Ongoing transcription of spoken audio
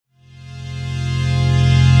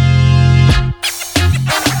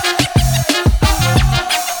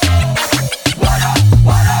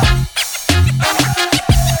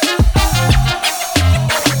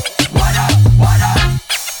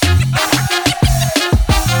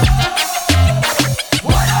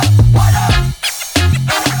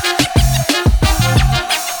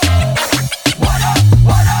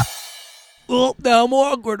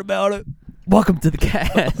awkward about it. Welcome to the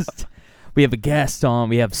cast. We have a guest on.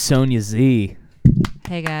 We have Sonia Z.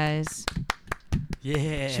 Hey guys,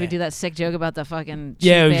 Yeah. should we do that sick joke about the fucking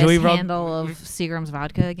Yeah, cheap should we ass run- handle of Seagram's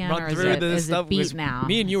vodka again, Run or is through it, this is stuff. it beat 'Cause now?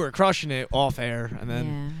 Me and you were crushing it off air, and then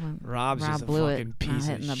yeah, well, Rob's Rob just a blew fucking it, piece not of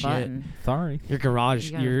hitting the shit. button. Sorry. Your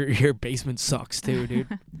garage, You gotta- your basement sucks too,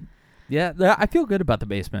 dude. Yeah, I feel good about the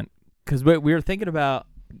basement because we were thinking about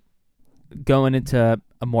going into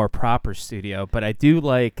a more proper studio, but I do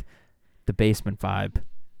like the basement vibe.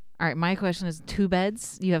 All right, my question is: 2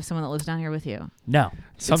 beds? You have someone that lives down here with you? No,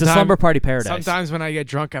 it's a slumber party paradise. Sometimes when I get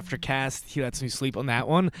drunk after cast, he lets me sleep on that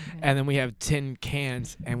one, and then we have tin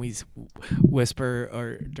cans, and we whisper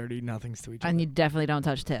our dirty nothings to each other. And you definitely don't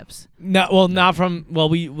touch tips. No, well, not from. Well,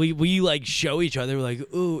 we like show each other. We're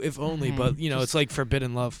like, ooh, if only, Okay, but you know, just- it's like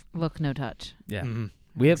forbidden love. Look, no touch. Yeah, Mhm.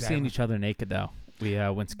 we have Exactly. seen each other naked though. We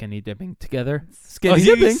went skinny dipping together. Oh, Skinny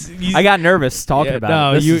dipping. I got nervous talking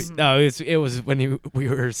about it. This is- it was when we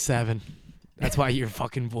were 7. That's why your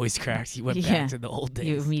fucking voice cracked. You went Yeah. back to the old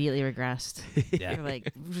You days. immediately regressed. Yeah. You're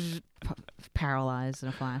like paralyzed in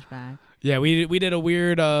a flashback. Yeah, we did a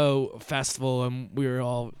weird festival, and we were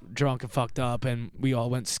all drunk and fucked up, and we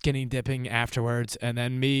all went skinny dipping afterwards. And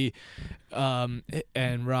then me,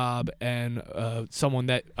 and Rob, and a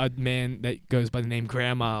man that goes by the name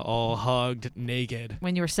Grandma, all hugged naked.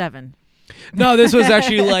 When you were 7. No, this was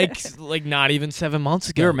actually like not even 7 months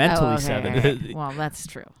ago. You were mentally Oh, okay, 7. all right. Well, that's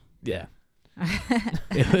true. Yeah.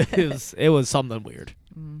 it was something weird.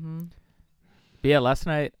 Mm-hmm. But yeah, last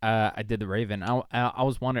night I did the Raven. I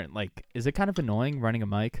was wondering, like, is it kind of annoying running a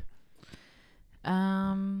mic?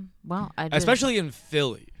 Well, I did. Especially in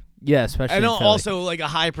Philly. Yeah, especially. And in Philly. also like a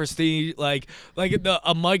high prestige, like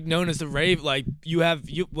a mic known as the Rave. Like you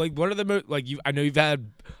like what are the I know you've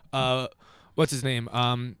had what's his name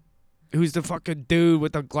who's the fucking dude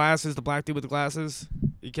with the glasses, the black dude with the glasses?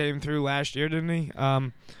 He came through last year, didn't he?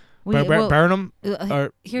 Burnham.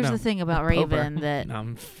 Or Here's no. the thing about Raven that No,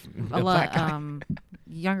 I'm a that lot guy.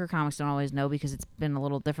 younger comics don't always know because it's been a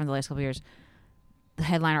little different the last couple of years. The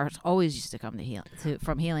headliners always used to come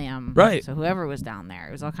from Helium, Right. So whoever was down there,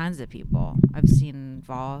 it was all kinds of people. I've seen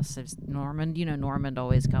Voss, Norman. You know, Normand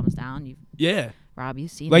always comes down. Yeah. Rob,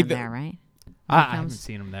 you've seen Like him the- there, right? I haven't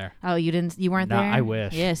seen him there. Oh, you didn't? You weren't No, there? I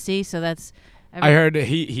wish. Yeah. See, so that's. I heard that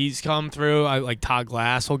he's come through. Like Todd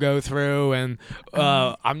Glass will go through, and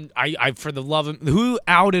I for the love of who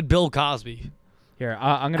outed Bill Cosby. Here,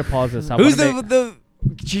 I'm gonna pause this. Who's the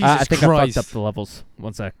Jesus I think Christ. I fucked up the levels.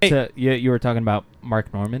 One sec. Hey. So, you were talking about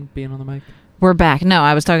Mark Norman being on the mic? We're back. No,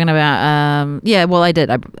 I was talking about. Yeah, well, I did.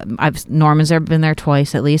 I've Norman's been there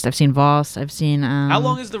twice at least. I've seen Voss. I've seen. How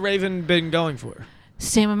long has the Raven been going for?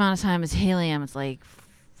 Same amount of time as Helium. It's like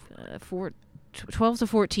 12 to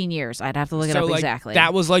 14 years. I'd have to look it up like, exactly.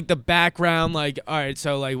 That was like the background. Like, all right,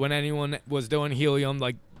 so like when anyone was doing Helium,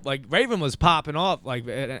 like Raven was popping off. Like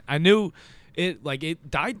I knew it. Like it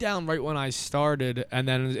died down right when I started, and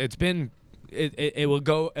then it's been. It'll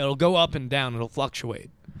go up and down. It'll fluctuate.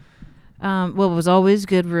 Well, it was always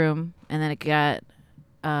good room, and then it got,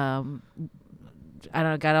 I don't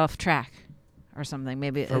know, got off track or something.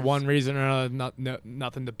 Maybe For one reason or another,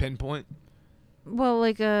 nothing to pinpoint. Well,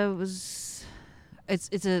 like it was,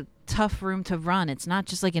 it's a tough room to run. It's not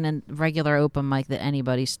just like in a regular open mic that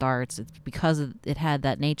anybody starts. It's because it had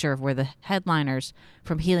that nature of where the headliners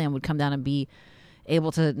from Helium would come down and be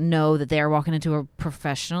able to know that they are walking into a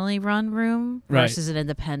professionally run room Right. versus an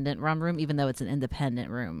independent run room, even though it's an independent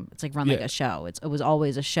room. It's like run like Yeah. a show. It was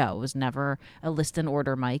always a show. It was never a list and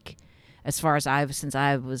order mic. As far as since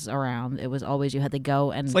I was around, it was always you had to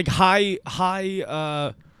go and It's like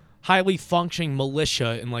highly functioning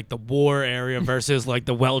militia in like the war area versus like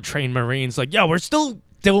the well-trained Marines. Like, yeah, we're still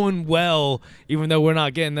doing well, even though we're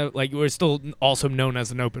not getting the, like we're still also known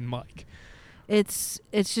as an open mic. It's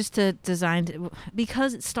just designed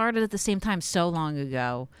because it started at the same time so long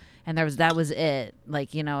ago, and that was it.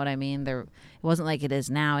 Like, you know what I mean? It wasn't like it is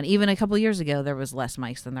now, and even a couple years ago there was less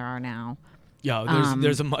mics than there are now. Yeah,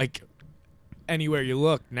 there's a mic anywhere you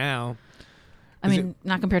look now. I mean,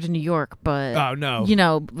 not compared to New York, but Oh no, you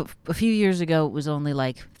know, a few years ago it was only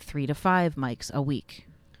like 3 to 5 mics a week,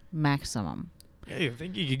 maximum. yeah, you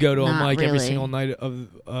think you could go to a Not mic every really. single night of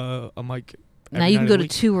a mic. Now every you can night go of to the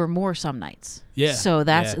week? 2 or more some nights. Yeah, So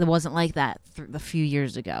yeah. it wasn't like that a few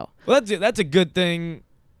years ago. Well, that's a good thing.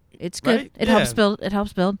 It's good. Right? It Yeah. helps build. It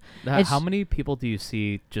helps build. It's- How many people do you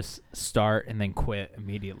see just start and then quit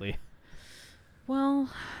immediately? Well,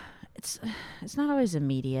 it's not always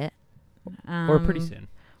immediate. Or pretty soon?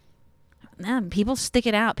 people stick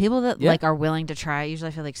it out. People that Yeah. like are willing to try. Usually,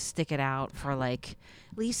 I feel like stick it out for like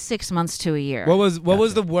at least 6 months to a year. What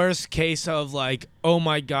was the worst case of like, oh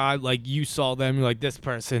my god, like you saw them, you're like, this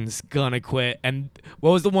person's gonna quit, and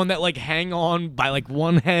what was the one that like hang on by like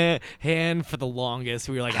one hand for the longest?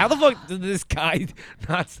 We were like, how the fuck did this guy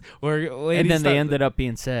not? And then they ended up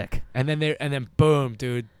being sick. and then boom,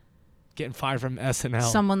 dude, getting fired from SNL.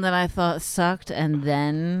 Someone that I thought sucked and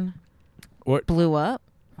then What? blew up.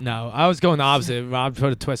 No, I was going the opposite. Rob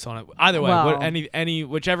put a twist on it. Either way, Well- any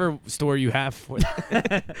whichever story you have for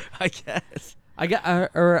that, I guess. I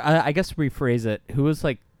guess rephrase it. Who was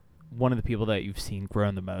like one of the people that you've seen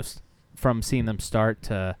grown the most from seeing them start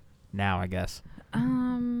to now? I guess.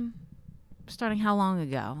 Starting how long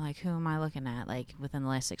ago? Like, who am I looking at? Like, within the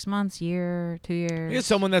last 6 months, year, 2 years? I guess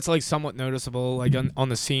someone that's like somewhat noticeable, like on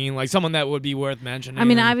the scene, like someone that would be worth mentioning. I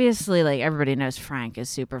mean, obviously, like, everybody knows Frank is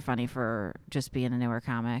super funny for just being a newer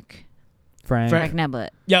comic. Frank. Frank Neblett.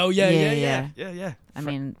 Yo, yeah. I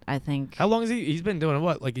mean, I think How long has he's been doing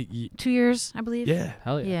what? Like, 2 years, I believe. yeah.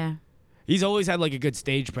 Hell yeah. Yeah. He's always had like a good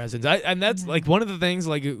stage presence, and that's like one of the things.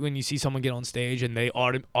 Like when you see someone get on stage and they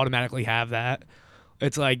automatically have that,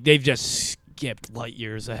 it's like they've just skipped light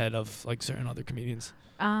years ahead of like certain other comedians.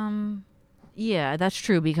 Yeah, that's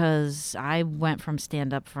true because I went from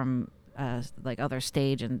stand up from like other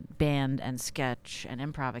stage and band and sketch and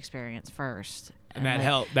improv experience first. And that like,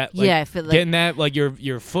 helped. That like, yeah, I feel like getting that like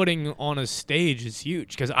your footing on a stage is huge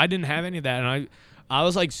because I didn't have any of that, and I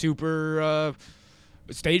was like super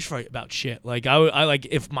stage fright about shit. Like I like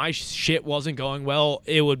if my shit wasn't going well,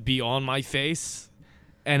 it would be on my face,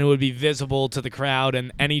 and it would be visible to the crowd.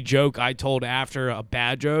 And any joke I told after a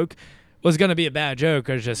bad joke was gonna be a bad joke,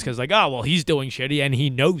 because like, oh well, he's doing shitty and he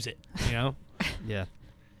knows it. You know, Yeah.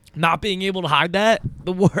 not being able to hide that,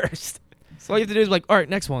 the worst. So all you have to do is like, all right,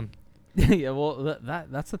 next one. Yeah. Well,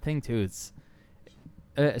 that's the thing too. It's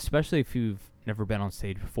especially if you've never been on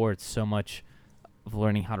stage before. It's so much of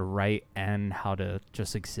learning how to write and how to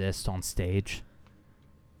just exist on stage.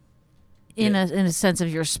 in a sense of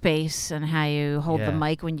your space and how you hold the Yeah.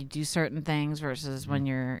 mic when you do certain things versus when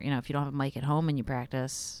you're, if you don't have a mic at home and you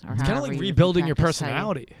practice. Or It's kind of however like you rebuilding your practice, how you-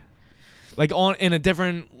 personality, like in a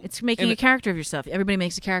different. It's making in a character of yourself. Everybody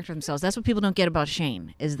makes a character of themselves. That's what people don't get about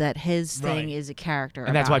Shane, is that his thing Right. is a character.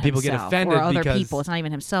 And that's about why people get himself offended or other because- people. It's not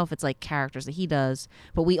even himself. It's like characters that he does.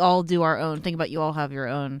 But we all do our own. Think about you all have your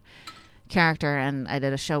own character. And I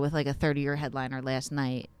did a show with like a 30-year headliner last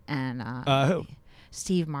night. And Who?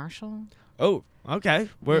 Steve Marshall. Oh, okay.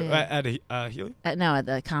 We're Yeah. at Healy. No, at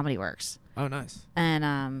the Comedy Works. Oh, nice.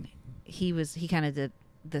 And he kind of did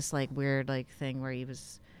this like weird like thing where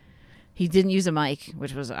he didn't use a mic,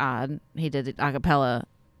 which was odd. He did it a cappella,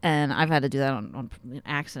 and I've had to do that on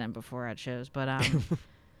accident before at shows. But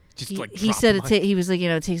Just he, like he drop said the mic. he was like,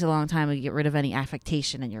 it takes a long time to get rid of any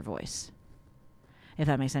affectation in your voice, if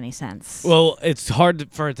that makes any sense. Well, it's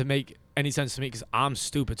hard for it to make any sense to me because I'm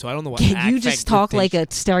stupid, so I don't know what. You just talk like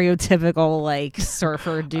affectation- a stereotypical like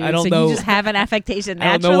surfer dude. I don't so know- you just have an affectation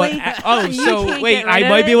I don't know what. naturally. Oh, You so can't wait, get rid I of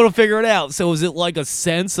might be it? able to figure it out. So is it like a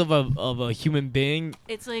sense of a human being?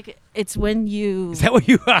 It's like it's when you Is that what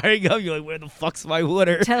you are? You're like, where the fuck's my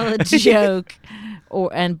water? tell a joke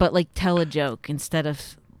but like tell a joke instead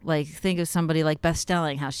of like think of somebody like Beth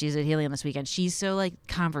Stelling, how she's at Helium this weekend. She's so like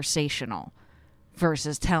conversational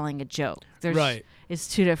versus telling a joke. Right. It's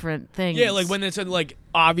two different things. Yeah, like when it's like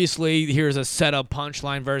obviously here's a setup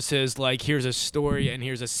punchline versus like here's a story and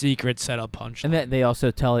here's a secret setup punchline. And that they also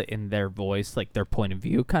tell it in their voice, like their point of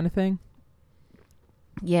view kind of thing.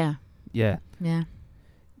 Yeah. Yeah. Yeah.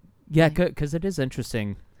 Yeah, because it is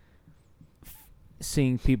interesting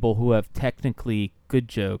seeing people who have technically good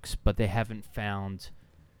jokes, but they haven't found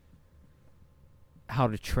how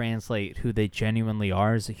to translate who they genuinely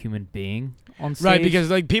are as a human being on stage. Right, because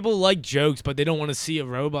like people like jokes, but they don't want to see a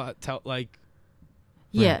robot tell like.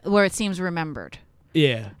 Yeah, where it seems remembered,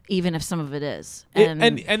 Yeah. even if some of it is. And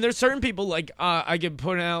there's certain people like I can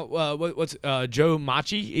point out what's Joe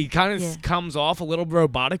Machi. He kind of Yeah. comes off a little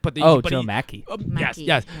robotic, but Joe Mackey. Yes, Mackey,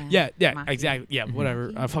 yes, yeah. yeah, Mackey. exactly, yeah,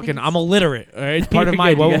 whatever. I think I'm illiterate. All right, part of You're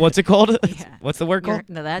my good, you're good. what's it called? Yeah. What's the word called?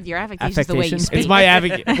 Your affectation is the way you Affectation? speak. It's my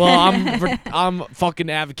advocate. Well, I'm fucking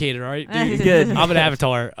advocated. All right, dude. Good. I'm an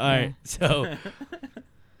avatar. All right, so.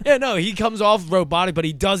 Yeah, no, he comes off robotic, but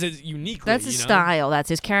he does it uniquely. That's his you know? style. That's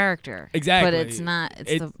his character. Exactly. But it's not.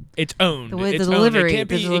 It's owned. the way It's the owned. delivery- It can't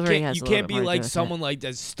the be, delivery has you a little can't bit be more to like do with someone like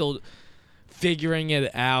that's still figuring it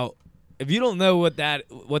out. If you don't know what that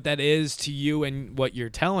is to you and what you're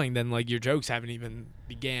telling, then like your jokes haven't even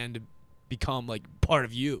began to become like part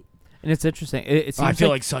of you. And it's interesting. It seems I feel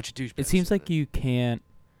like such a douchebag. it seems like you can't.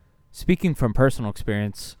 Speaking from personal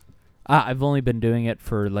experience, I've only been doing it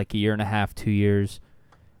for like a year and a half, 2 years,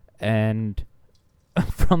 and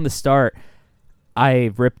from the start,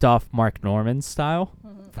 I ripped off Mark Norman's style.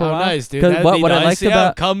 For a Oh, while. nice, dude. 'Cause That'd what be I nice. liked Yeah,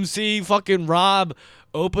 about come see fucking Rob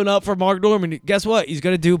open up for Mark Norman. Guess what? He's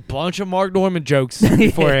gonna do a bunch of Mark Norman jokes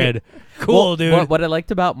beforehand. Cool, Well, dude. What I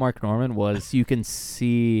liked about Mark Norman was you can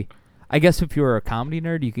see, I guess if you're a comedy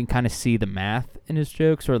nerd, you can kind of see the math in his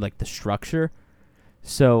jokes or like the structure.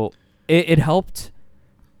 So it helped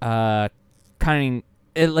like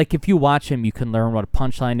if you watch him, you can learn what a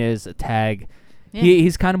punchline is, a tag. Yeah.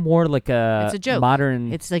 He's kind of more like It's a joke.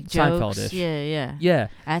 modern It's like jokes. Seinfeld-ish. Yeah. Yeah.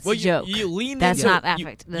 That's Well, a joke. You lean That's into, not you-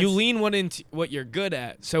 affect. You, That's- lean one into what you're good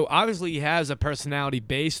at. So obviously he has a personality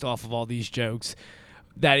based off of all these jokes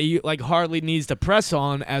that he like hardly needs to press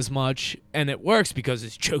on as much, and it works because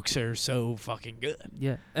his jokes are so fucking good.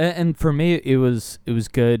 Yeah. And for me, it was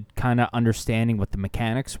good kind of understanding what the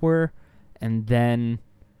mechanics were and then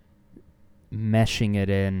meshing it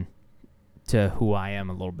in to who I am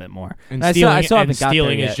a little bit more. And I stealing, still and haven't got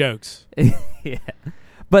stealing there his yet. jokes. Yeah.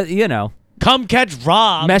 But, you know, Come catch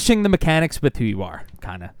Rob. meshing the mechanics with who you are,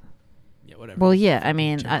 kind of. Yeah, whatever. Well, yeah. I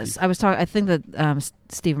mean, Jokey. I was talking. I think that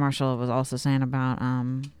Steve Marshall was also saying about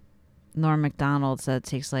Norm Macdonald said it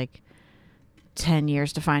takes like 10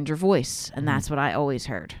 years to find your voice, and that's what I always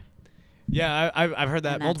heard. Yeah, I've heard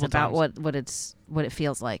that And multiple that's about times. what it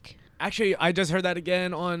feels like. Actually, I just heard that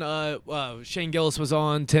again on Shane Gillis was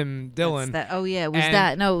on Tim Dillon. That's that, oh yeah, it was And-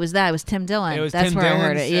 that? No, it was that. It was Tim Dillon. It was that's Tim where Dillon I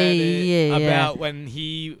heard it. said Yeah. about when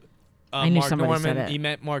he I knew Mark somebody said Norman it. he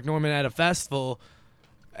met Mark Norman at a festival,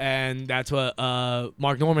 and that's what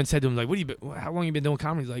Mark Norman said to him, like, "What have you been? How long you been doing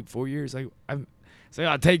comedy?" He's like, 4 years. Like, I'm. So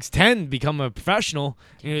it takes 10 to become a professional,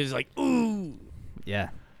 and he was like, "Ooh." Yeah.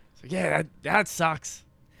 So yeah, that sucks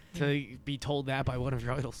to be told that by one of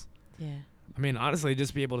your idols. Yeah. I mean, honestly,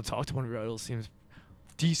 just be able to talk to one of your idols seems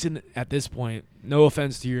decent at this point. No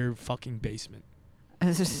offense to your fucking basement.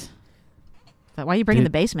 Why are you bringing Dude.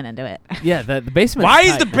 the basement into it? Yeah, the basement. Why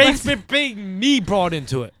is the basement being me brought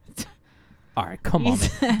into it? All right, come on.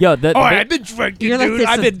 Man. Yo, the Oh, ba- I've been drinking, You're like dude. this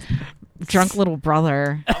I've been. Drunk little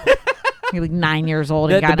brother. You're like 9 years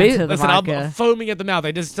old and The got ba- into the Listen, vodka. I'm foaming at the mouth.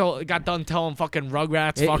 I just got done telling fucking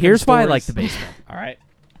Rugrats. Fucking here's why I stories. like the basement. All right,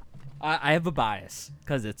 I have a bias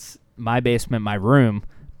because it's my basement, my room,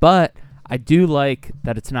 but I do like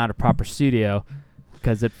that it's not a proper studio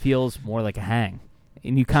because it feels more like a hang,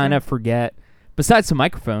 and you kind of forget. Besides the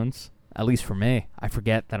microphones, at least for me, I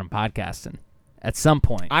forget that I'm podcasting at some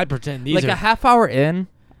point. I pretend these like are. a half hour in,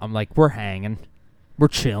 I'm like, we're hanging, we're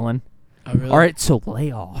chilling. Oh, really? All right, so lay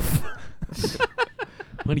off.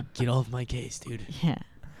 I'm gonna get off my case, dude. Yeah.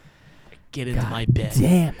 Get into God my bed.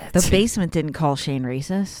 Damn it. The basement didn't call Shane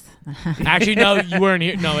racist. Actually, no, you weren't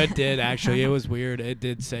here. No, it did. Actually, it was weird. It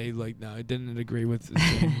did say like, no, it didn't agree with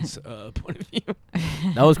Shane's point of view.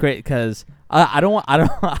 That was great because I don't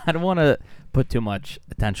want to put too much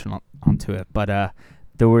attention onto it, but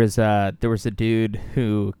there was a dude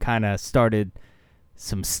who kind of started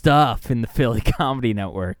some stuff in the Philly Comedy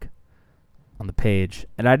Network on the page,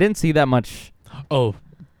 and I didn't see that much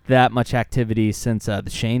activity since the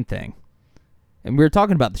Shane thing, and we were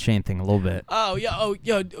talking about the Shane thing a little bit. Oh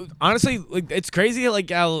yeah. Honestly, like it's crazy. Like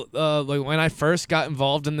how like when I first got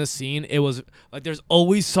involved in this scene, it was like there's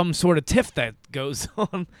always some sort of tiff that goes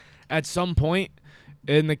on at some point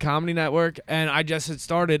in the Comedy Network, and I just had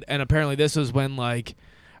started, and apparently this was when like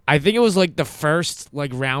I think it was like the first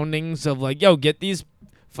like roundings of like, yo, get these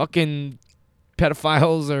fucking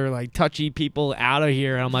pedophiles or like touchy people out of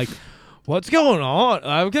here, and I'm like, what's going on?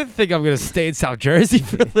 I'm gonna stay in South Jersey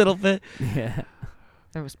for a little bit. Yeah,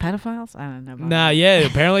 There was pedophiles? I don't know. About Nah, that. yeah.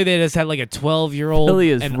 Apparently, they just had like a 12-year-old Philly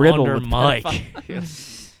is and riddled under with Mike.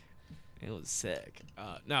 pedophiles. It was sick.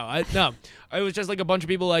 No. It was just like a bunch of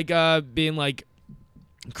people like being like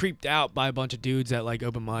creeped out by a bunch of dudes at like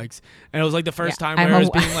open mics, and it was like the first Yeah, time I'm where it was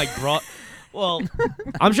aw- being like brought. Well,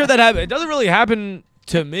 I'm sure that happened. It doesn't really happen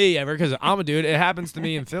to me ever because I'm a dude. It happens to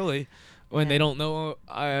me in Philly when they don't know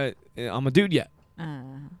I'm a dude yet.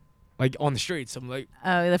 Like on the streets, I'm like,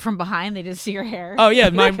 Oh, from behind they just see your hair. oh yeah,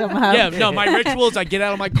 my Come up. yeah, no, my ritual is I get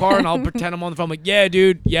out of my car and I'll pretend I'm on the phone. I'm like, yeah,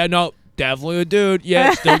 dude, yeah, no, definitely a dude,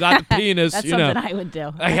 yeah, still got the penis, That's you know. something I would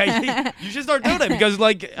do. You should start doing it because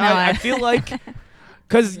like I feel like,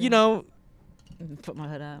 because you know, Put my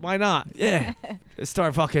hood up. why not? Yeah, just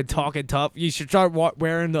start fucking talking tough. You should start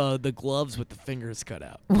wearing the gloves with the fingers cut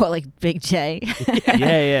out. What, like Big J?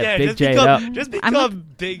 yeah, Big just J become, up. just I'm become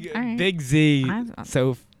big all right. Big Z.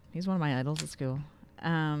 So He's one of my idols at school.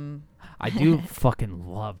 I do fucking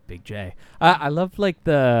love Big J. I love like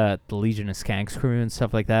the Legion of Skanks crew and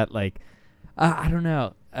stuff like that. Like, I don't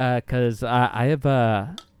know, cause I have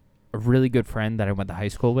a really good friend that I went to high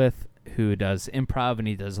school with who does improv, and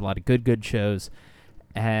he does a lot of good shows.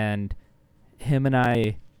 And him and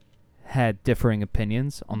I had differing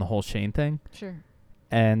opinions on the whole Shane thing. Sure.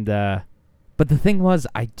 And but the thing was,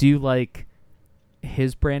 I do like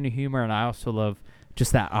his brand of humor, and I also love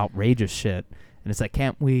just that outrageous shit. And it's like,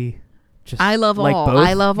 can't we just I love like all. both?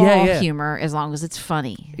 I love Yeah, all yeah. humor as long as it's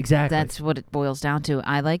funny. Exactly. That's what it boils down to.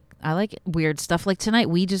 I like weird stuff. Like tonight,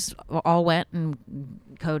 we just all went and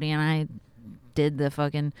Cody and I did the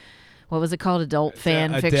fucking, what was it called? Adult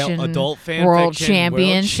fan fiction adult fan world fiction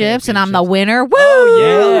championships, and I'm the championships. winner. Woo!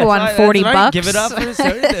 Oh yeah, on that's $40 right. bucks. Give it up for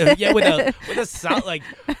Soda. Yeah, with a sound like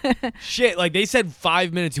shit. Like they said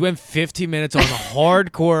 5 minutes. You went 15 minutes on the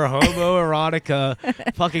hardcore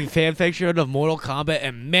homoerotica fucking fan fiction of Mortal Kombat,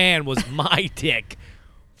 and man, was my dick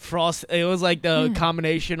frost. It was like the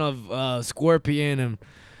combination of Scorpion and.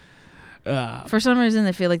 For some reason,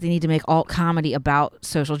 they feel like they need to make alt comedy about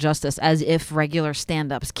social justice, as if regular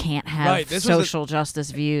stand-ups can't have Right, this was social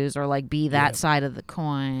justice views or like be that side of the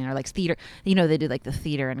coin, or like theater. You know, they do like the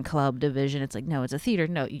theater and club division. It's like, no, it's a theater.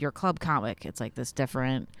 No, you're a club comic. It's like this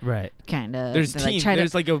different right. kind of. There's like, team. try to-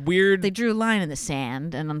 There's like a weird. they drew a line in the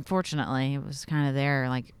sand, and unfortunately, it was kind of there,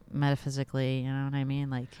 like metaphysically. You know what I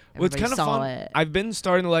mean? Like Well, it's everybody kind of saw fun. it. I've been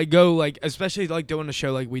starting to like go like, especially like doing a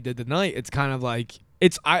show like we did tonight. It's kind of like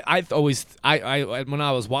I've always when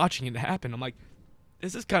I was watching it happen, I'm like,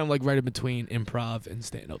 this is kind of like right in between improv and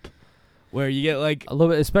stand up, where you get like A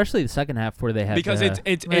little bit, especially the second half where they had because the,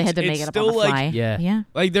 it's Where they had to make it's it up still on the like fly. Yeah. Yeah.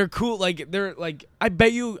 like they're cool, like they're like I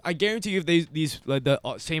guarantee you if these like the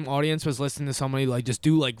same audience was listening to somebody like just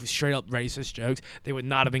do like straight up racist jokes, they would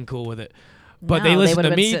not have been cool with it. But No, they listened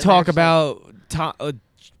would've to been me sitting talk there about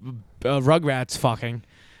Rugrats fucking,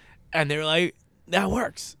 and they were like, that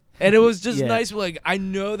works. And it was just Yeah. nice. Like, I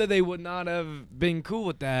know that they would not have been cool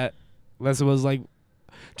with that unless it was like,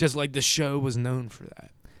 just like the show was known for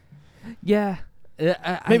that. yeah.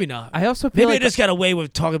 Maybe not. I also feel Maybe like I just got away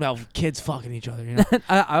with talking about kids fucking each other. You know?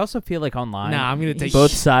 I also feel like online, Nah, I'm gonna take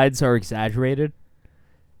both sides are exaggerated.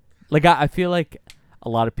 Like I feel like a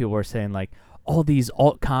lot of people are saying like all these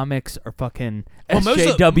alt comics are fucking Well, most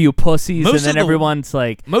of- SJW pussies, and most then of the- everyone's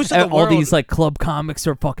like most of the all world- these like club comics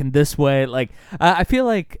are fucking this way. Like I feel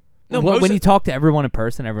like No, wh- most when of- you talk to everyone in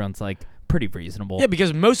person, everyone's like pretty reasonable. Yeah,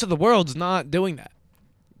 because most of the world's not doing that.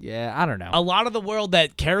 Yeah, I don't know. A lot of the world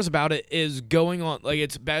that cares about it is going on, like,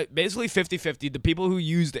 it's basically 50-50. The people who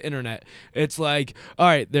use the internet, it's like, all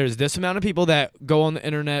right, there's this amount of people that go on the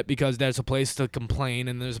internet because there's a place to complain,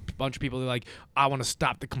 and there's a bunch of people that are like, I want to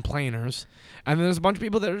stop the complainers. And then there's a bunch of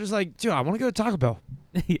people that are just like, dude, I want to go to Taco Bell.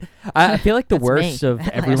 I feel like the That's worst me. of That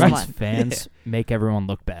last everyone's one. fans make everyone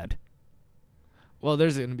look bad. Well,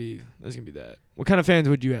 there's gonna be that. What kind of fans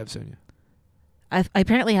would you have, Sonia? I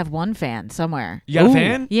apparently have one fan somewhere. You got a Ooh.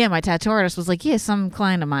 fan? Yeah, my tattoo artist was like, yeah, some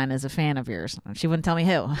client of mine is a fan of yours. She wouldn't tell me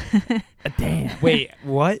who. Damn. Wait,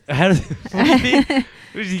 what? How does, what do you mean?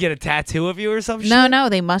 Did you get a tattoo of you or something? No,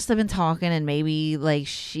 they must have been talking, and maybe like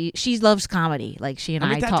she loves comedy. Like she and How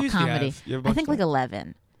I many talk tattoos do you comedy. have? You have a I bunch think of like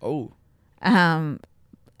 11. Oh.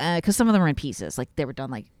 Because some of them are in pieces. Like they were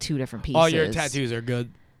done like 2 different pieces. All your tattoos are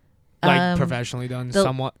good. Like professionally done,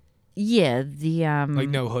 somewhat. Yeah, the Like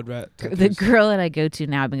no hood rat. the tattoos. girl that I go to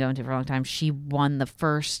now, I've been going to for a long time. She won the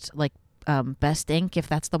first like Best Ink, if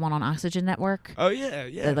that's the one on Oxygen Network. Oh yeah,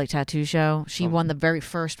 yeah. The like tattoo show. She Oh. won the very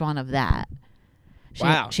first one of that.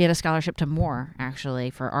 Wow. She had a scholarship to Moore actually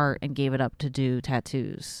for art and gave it up to do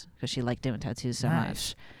tattoos because she liked doing tattoos so Nice.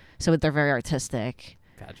 much. So they're very artistic.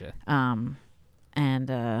 Gotcha. And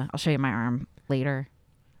I'll show you my arm later.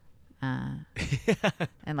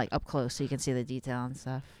 And like up close so you can see the detail and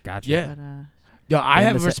stuff. Gotcha. Yeah. But Yo, I And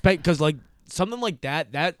have was it- respect because like something like that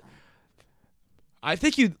I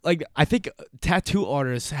think tattoo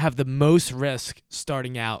artists have the most risk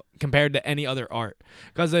starting out compared to any other art.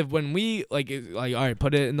 Because when we like all right,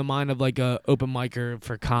 put it in the mind of like a open micer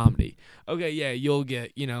for comedy. Okay, yeah, you'll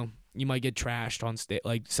get, you might get trashed on stage.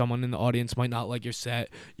 Like someone in the audience might not like your set.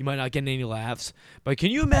 You might not get any laughs. But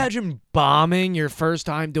can you imagine bombing your first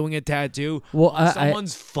time doing a tattoo? Well, on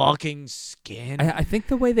someone's fucking skin. I think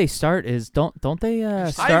the way they start is don't they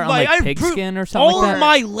start on like, like I pigskin or something all like of that?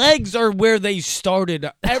 my legs are where they started.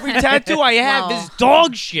 Every tattoo I have Well, is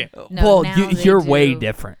dog shit. no, well, now they you're way do-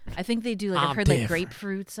 different. I think they do like I'm I've heard like different.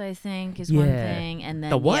 grapefruits. I think is one Yeah. thing, and then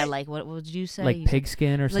The what? yeah, like what would you say? Like You said-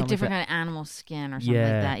 pigskin or like something different like kind of animal skin or something Yeah.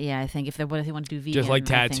 like that. Yeah, I think if they want to do vegan, Just like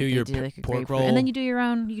I think tattoo they your do, like, a pork grapefruit. roll. and then you do your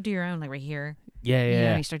own. You can do your own, like right here. that. Yeah, You know,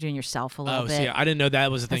 yeah. you start doing yourself a little Oh, bit. see, I didn't know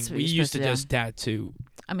that was a thing. That's what We you're used to supposed to just tattoo.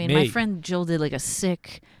 I mean, me. my friend Jill did like a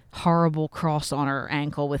sick horrible cross on her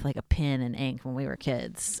ankle with like a pin and ink when we were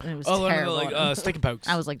kids. And it was terrible. like stick and pokes.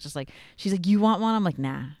 I was like, just like, she's like, you want one? I'm like,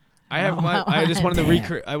 nah. I have don't my. want I just one. wanted to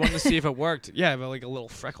recreate. I wanted to see if it worked. Yeah, I have like a little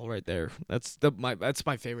freckle right there. That's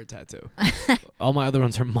my favorite tattoo. All my other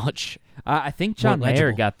ones are much. I think John More Mayer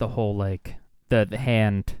legible. got the whole like the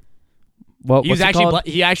hand. What He was what's it actually called?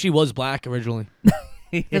 he actually was black originally.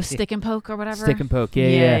 The stick and poke or whatever. Stick and poke. Yeah,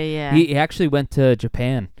 Yeah, yeah. yeah. He actually went to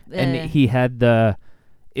Japan and Uh. he had the.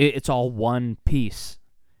 It's all one piece.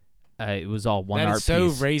 It was all one That art is so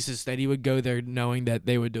piece. racist that he would go there knowing that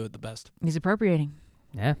they would do it the best. He's appropriating.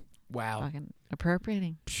 Yeah. Wow. Fucking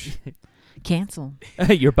appropriating. Cancel.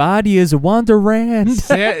 Your body is a wonderland.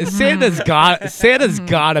 Santa's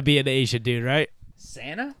got to be an Asian dude, right?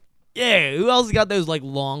 Santa? Yeah. Who else got those like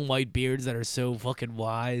long white beards that are so fucking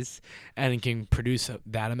wise and can produce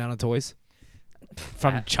that amount of toys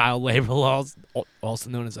from child labor laws, also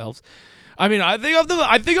known as elves? I mean, I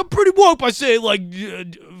think I'm pretty woke by saying like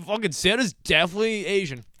fucking Santa's definitely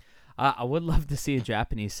Asian. I would love to see a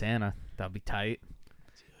Japanese Santa. That'd be tight.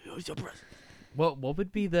 What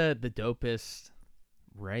would be the dopest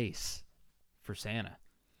race for Santa?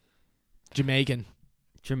 Jamaican,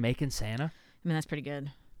 Santa? I mean, that's pretty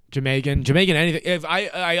good. Jamaican, anything. If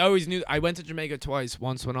I always knew. I went to Jamaica twice.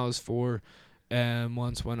 Once when I was 4, and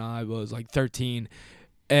once when I was like 13,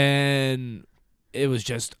 and it was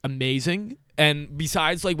just amazing. And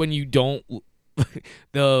besides, like when you don't,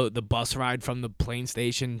 the bus ride from the plane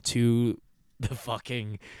station to the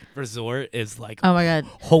fucking resort is like, Oh my god.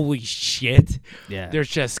 holy shit. Yeah. There's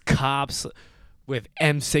just cops with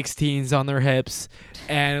M16s on their hips,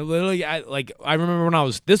 and literally, I remember when I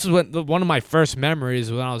was. This was one of my first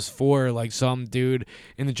memories when I was 4. Like some dude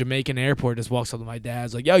in the Jamaican airport just walks up to my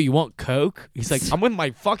dad's like, "Yo, you want coke?" He's like, "I'm with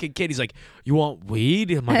my fucking kid." He's like, "You want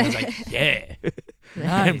weed?" And my dad's like, "Yeah."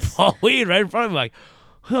 And Nice. Paul weed right in front of me, like,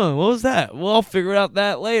 "Huh? What was that?" Well, I'll figure out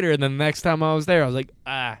that later. And then the next time I was there, I was like,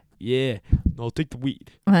 yeah, I'll take the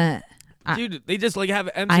weed." But Dude, they just like have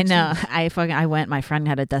M16s. I know. I went. My friend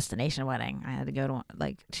had a destination wedding. I had to go to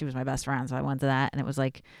like she was my best friend, so I went to that, and it was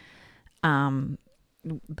like,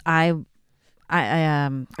 I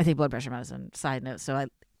take blood pressure medicine. Side note. So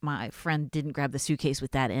my friend didn't grab the suitcase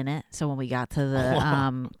with that in it. So when we got to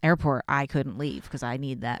the airport, I couldn't leave because I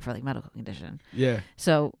need that for like medical condition. Yeah.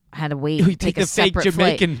 So I had to wait. You and take a the fake separate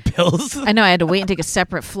flight. Jamaican pills. I know. I had to wait and take a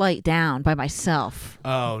separate flight down by myself.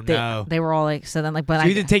 Oh They, no! they were all like, so then like, but So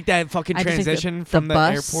you didn't take that fucking I had to take transition from the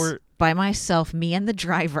bus airport. by myself, me and the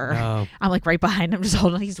driver. No. I'm like right behind him, just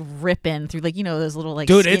holding. He's ripping through like those little like.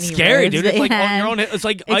 Dude, it's skinny scary, roads dude. they It's like on had, your own. It's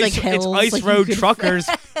like It's like ice. hills, It's ice like you road could- truckers,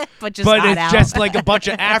 but just but not it's out. just like a bunch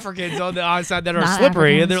of Africans on the outside that are Not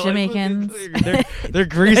slippery, and they're Africans, like, they're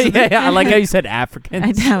greasing. yeah, I like how you said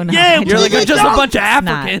Africans. I don't know. Yeah, I You're like, don't I'm just know. a bunch of It's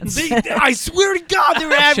not. Africans. I swear to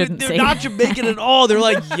God, Shouldn't they're say not that. Jamaican at all. They're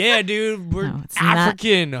like, yeah, dude, we're No, it's not.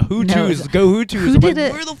 African. No, Hutus, it's- go Hutus. Who I'm did like,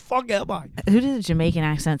 it? where the fuck am I? Who did a Jamaican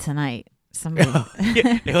accent tonight? Somebody.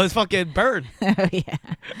 Yeah, it was fucking Bird. Oh yeah.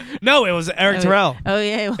 No, it was Eric Terrell. Oh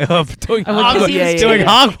yeah. Doing Oh, because he was doing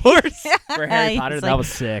yeah. Hogwarts. For Harry He's Potter, like- that was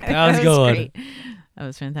sick. That was good. Great. That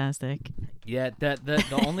was fantastic. Yeah,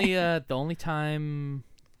 the only time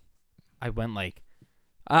I went like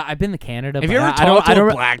I've been to Canada. Have but you ever I don't- talked I to don't-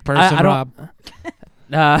 a black person, I don't- Rob?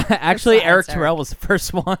 Actually, Besides Eric Eric. Terrell was the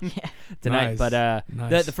first one tonight. Nice. But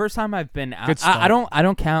Nice. the first time I've been out, Good I start.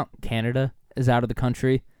 don't count Canada as out of the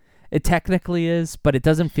country. It technically is, but it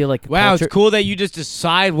doesn't feel like a Wow, culture. it's cool that you just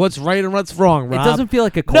decide what's right and what's wrong, Rob. It doesn't feel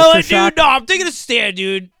like a No, culture dude, shock. no, I'm taking a stand,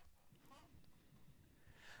 dude.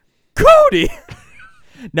 Cody.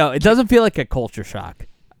 No, it doesn't feel like a culture shock.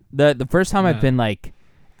 The first time No. I've been like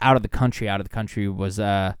out of the country was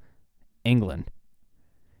England.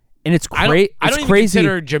 And it's I great. don't It's even crazy.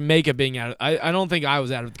 consider Jamaica being out. I don't think I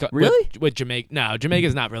was out of the country. Really? With Jamaica? No,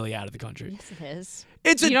 Jamaica's not really out of the country. Yes, it is.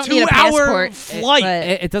 It's a You don't need a 2-hour passport, flight. but-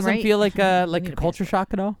 It doesn't right? feel like a You need a culture shock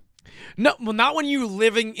at all. No, well, not when you're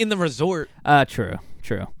living in the resort. True.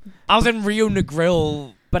 I was in Rio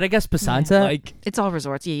Negril. But I guess besides that, Like It's all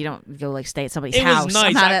resorts. Yeah, you don't go like stay at somebody's It was house. nice.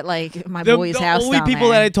 I'm not I- at like my the boy's house. only down people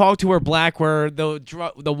there. that I talked to were black. Were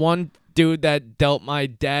the one dude that dealt my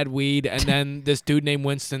dad weed, and then this dude named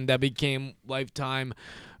Winston that became lifetime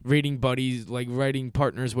reading buddies, like writing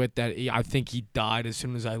partners with. That I think he died as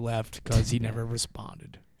soon as I left because he never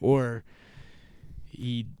responded or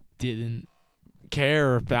he didn't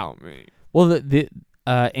care about me. well, the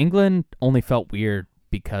England only felt weird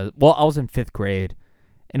because I was in 5th grade,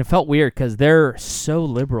 and it felt weird because they're so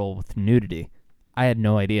liberal with nudity. I had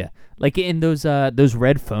no idea. Like in those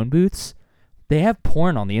red phone booths, they have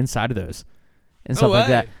porn on the inside of those and stuff like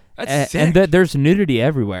that. That's sick. And there's nudity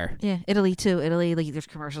everywhere. Yeah, Italy too. Italy, like there's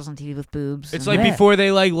commercials on TV with boobs. It's and- like Yeah. before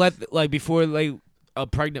they before a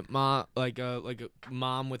pregnant mom like a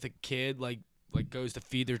mom with a kid like goes to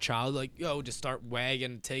feed their child like yo just start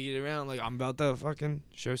wagging take it around like I'm about to fucking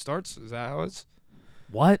show starts. Is that how it's?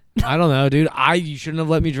 What? I don't know, dude. You shouldn't have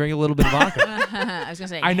let me drink a little bit of vodka. I was gonna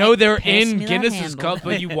say. I know they're pass in me that Guinness's handle. cup,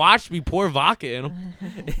 but you watched me pour vodka in them.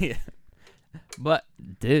 Yeah. But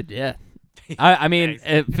dude, yeah. I mean,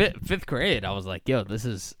 at fifth grade, I was like, yo, this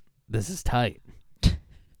is tight.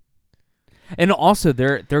 And also,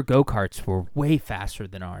 their go-karts were way faster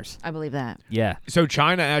than ours. I believe that. Yeah. So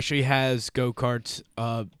China actually has go-karts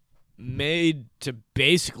made to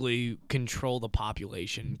basically control the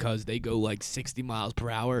population because they go like 60 miles per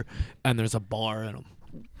hour and there's a bar in them.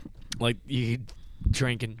 Like you could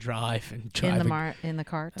drink and drive and drive. In the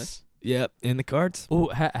carts. Yep, in the carts. Oh,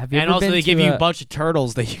 have you And ever also been they to give you a bunch of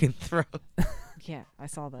turtles that you can throw. Yeah, I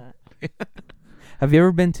saw that. Have you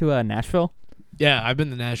ever been to Nashville? Yeah, I've been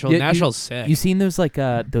to Nashville. Yeah, Nashville's sick. You seen those like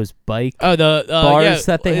those bike? Oh, the bars yeah,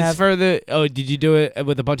 that they it's have? for the. Oh, did you do it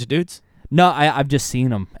with a bunch of dudes? No, I've just seen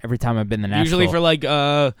them every time I've been to Nashville. Usually for like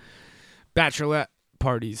bachelorette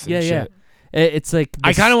parties. And yeah, shit. yeah. It's like I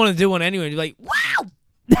this- kind of want to do one anyway. You're like, wow,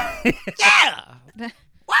 yeah,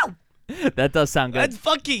 wow, that does sound good. let's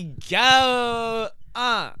fucking go.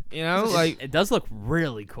 You know, like It does look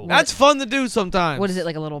really cool. that's fun to do sometimes. What is it,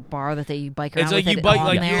 like a little bar that they bike around It's like with you it bike, on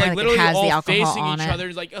like there, you're like it literally has the all alcohol facing on each it. other.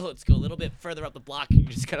 It's like, oh, let's go a little bit further up the block. And you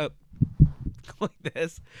just kind of like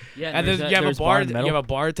this. Yeah, And then you have a you have a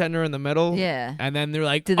bartender in the middle. Yeah. And then they're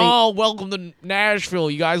like, Do they- oh, welcome to Nashville.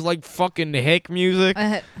 You guys like fucking hick music?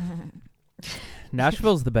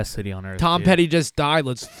 Nashville's the best city on earth. Tom dude. Petty just died.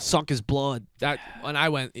 Let's suck his blood. That when I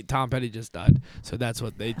went, Tom Petty just died. So that's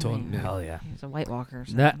what they told me. Hell yeah. He's a White Walker.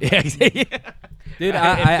 So. That, Yeah,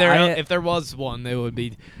 yeah. dude, if there was one, they would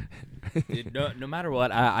be. dude, no matter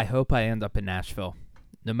what, I hope I end up in Nashville.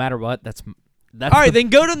 No matter what, that's All right, the- then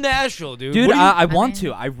go to Nashville, dude. dude. What do you, I want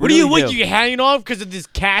mean- to. I really what do you do. what you hanging off because of this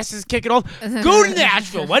cast is kicking off? Go to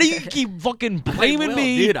Nashville. Why do you keep fucking I blaming will,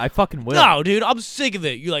 me? dude. I fucking will. No, dude, I'm sick of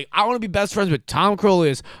it. You're like, I want to be best friends with Tom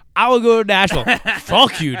Crowley. I will go to Nashville.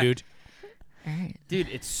 Fuck you, dude. All right. Dude,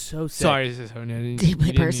 it's so sick. Sorry, this is Sonia. You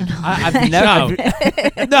Deeply didn't- personal. I've never.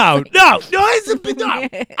 No,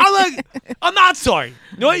 I'm not sorry.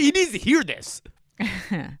 No, he needs to hear this.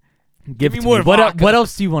 Give me it to more me. vodka. What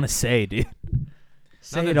else do you want to say, dude?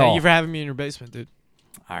 Say Nothing. it Thank all. you for having me in your basement, dude.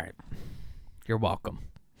 All right. You're welcome.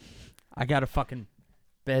 I got a fucking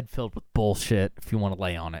bed filled with bullshit if you want to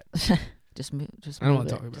lay on it. Just move. Just I don't move wanna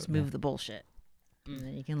it. talk about Just it. move the bullshit. And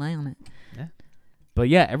then you can lay on it. But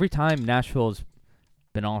yeah, every time Nashville's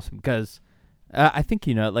been awesome because I think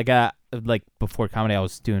like before comedy I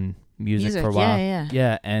was doing music for a while. Yeah.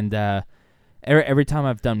 Yeah, and every time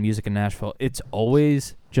I've done music in Nashville, it's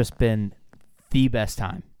always just been the best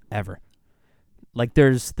time ever. Like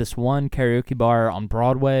there's this one karaoke bar on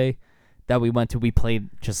Broadway that we went to. We played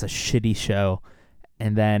just a shitty show,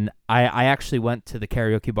 and then I actually went to the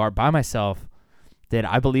karaoke bar by myself. Did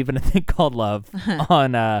I Believe in a Thing Called Love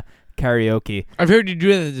on karaoke? I've heard you do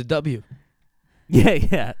it at the W.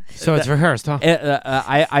 Yeah. So it's rehearsed, huh?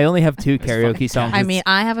 I only have two That's karaoke funny. songs. I mean,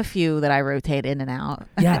 I have a few that I rotate in and out.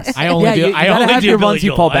 yes. I only Yeah, do. you I gotta only have do your Billy ones you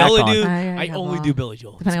Joel. fall I back only on. do. I I got only one. do Billy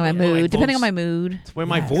Joel. Depending on my It's where mood. Depending on voice- my mood. It's where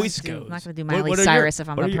my Yes. voice Dude, goes. I'm not gonna do What- Miley what are your- Cyrus if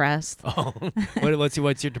I'm what are your- depressed. Oh,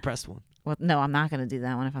 what's your depressed one? Well, no, I'm not gonna do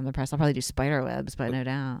that one if I'm depressed. I'll probably do Spiderwebs, but no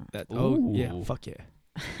doubt. Oh yeah, Ooh. fuck yeah.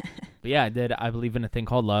 But yeah, I did I Believe in a Thing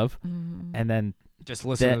Called Love, and then Just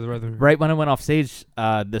listen That- to the rhythm. right when I went off stage,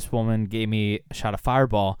 this woman gave me a shot of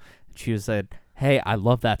Fireball. She said, "Hey, I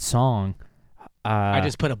love that song." I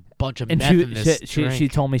just put a bunch of and meth in this she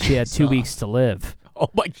drink. told me she had 2 So- weeks to live. Oh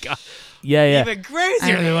my god. Yeah. Even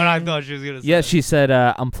crazier than what I thought she was gonna say. Yeah, she said,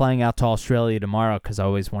 I'm flying out to Australia tomorrow because I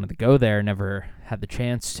always wanted to go there, never had the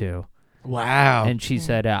chance to. Wow. And she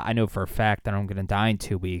said, I know for a fact that I'm going to die in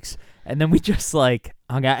 2 weeks. And then we just, like,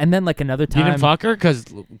 hung out. And then, like, another you time. didn't fuck her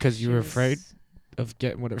because you were Jeez. afraid of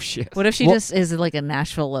getting whatever she has. What if she Well- just is like a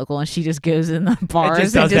Nashville local and she just goes in the bars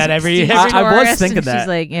just and does that every- sees I was tourists thinking and that. She's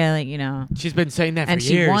like, yeah, like, you know. She's been saying that And for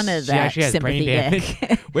she years. wanted She that actually has brain sympathy damage.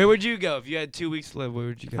 dick. Where would you go if you had 2 weeks to live? Where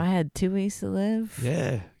would you If go? I had 2 weeks to live,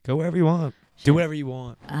 Yeah, go wherever you want. Do whatever you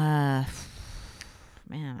want. man,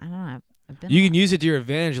 I don't know. I've been. You can use it to your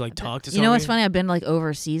advantage. Like talk to You somebody. know what's funny? I've been like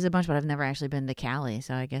overseas a bunch, but I've never actually been to Cali.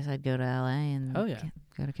 So I guess I'd go to LA and Oh, yeah.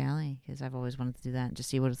 go to Cali because I've always wanted to do that and just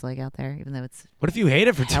see what it's like out there, even though it's What if you hate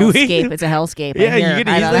it for 2 weeks? hellscape. It's a hellscape. Yeah, I hear. you could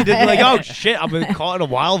I don't easily know. just be like, oh shit, I've been caught in a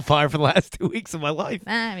wildfire for the last 2 weeks of my life.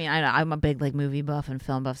 I mean, I'm a big like movie buff and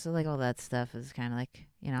film buff, so like all that stuff is kind of like,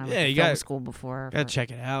 You know, I went Yeah, to you film gotta- school before Gotta for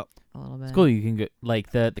check it out. a little bit. It's cool. You can get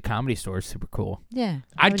like the comedy store is super cool. Yeah,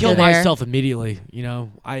 I I'd would kill go there. myself immediately. You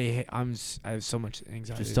know, I have so much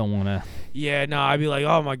anxiety. Just don't want to. Yeah, no, I'd be like,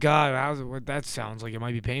 oh my god, what that sounds like it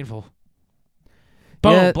might be painful.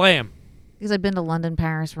 Boom, Yeah. blam. Because I've been to London,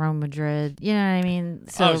 Paris, Rome, Madrid. You know what I mean?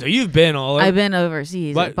 So you've been all over. I've been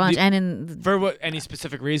overseas What- a bunch, do- and in For what? Any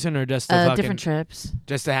specific reason or just to fucking, different trips.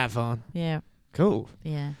 just to have fun? Yeah, Cool.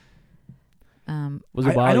 yeah. Was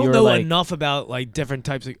it while I you don't were know like? enough about like different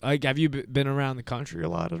types of like. Have you been around the country a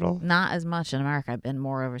lot at all? Not as much in America. I've been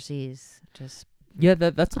more overseas. Just Yeah,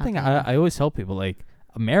 that's the thing. Okay. I always tell people like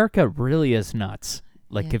America really is nuts.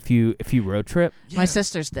 Like Yeah. if you road trip, my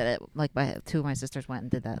sisters did it. Like two of my sisters went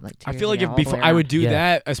and did that. Like 2 I years feel like ago, if all the before way I would around. do Yeah.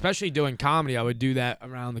 that, especially doing comedy, I would do that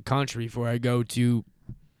around the country before I go to.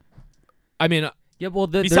 I mean, yeah. Well,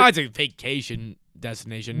 besides a vacation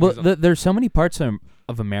destination. well, 'cause there's so many parts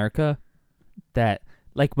of America that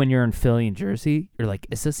like when you're in Philly and Jersey, you're like,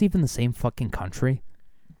 is this even the same fucking country?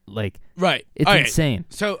 Like right, it's all right. insane.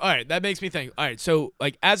 So, all right, that makes me think. All right, so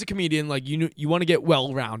like as a comedian, like you want to get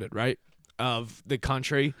well rounded, right? Of the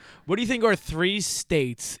country. What do you think are 3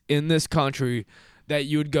 states in this country that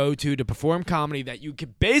you would go to perform comedy that you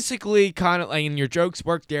could basically kind of like, and your jokes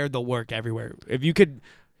work there, they'll work everywhere. If you could,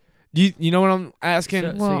 you know what I'm asking?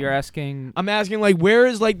 So, Well- you're asking. I'm asking like where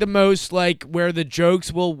is like the most like where the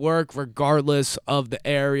jokes will work regardless of the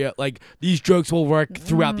area. Like these jokes will work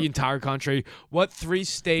throughout the entire country. What 3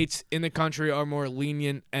 states in the country are more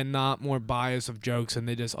lenient and not more biased of jokes and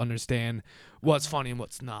they just understand what's funny and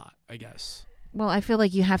what's not, I guess. Well, I feel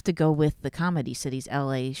like you have to go with the comedy cities: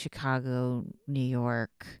 L.A., Chicago, New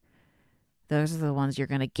York. Those are the ones you're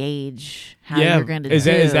gonna gauge how you're gonna do. is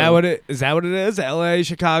that what it is? LA,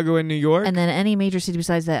 Chicago, and New York? And then any major city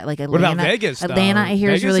besides that, like what Atlanta. about Vegas? Though? Atlanta, I hear,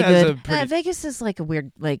 is Vegas really has good. a pretty- Vegas is like a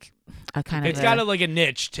weird, like a kind of. it's got like a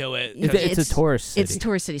niche to it. It's a tourist city. It's a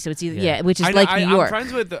tourist city, so it's either Yeah. which is I- like I- New York.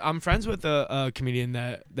 I'm friends with a comedian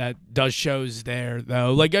that does shows there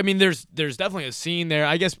though. Like I mean, there's definitely a scene there.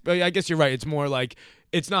 I guess you're right. It's more like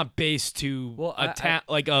it's not based to Well,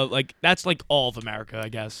 like that's like all of America. I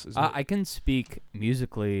guess. isn't it? I can speak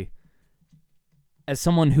musically as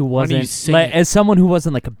someone who Why don't you wasn't sing like, it? as someone who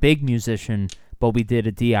wasn't like a big musician, but we did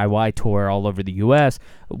a DIY tour all over the U.S.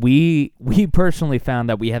 We personally found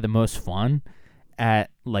that we had the most fun at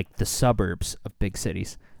like the suburbs of big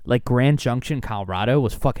cities. Like Grand Junction, Colorado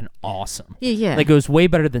was fucking awesome. Yeah. Like it was way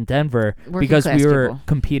better than Denver Working because we class were people.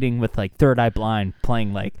 competing with like Third Eye Blind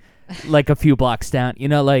playing like a few blocks down. You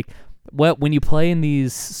know, like when you play in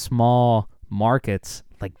these small markets,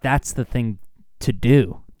 like that's the thing to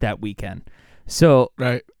do that weekend. So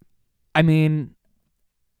right. I mean,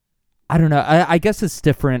 I don't know. I guess it's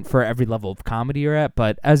different for every level of comedy you're at,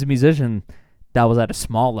 but as a musician that was at a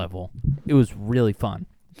small level, it was really fun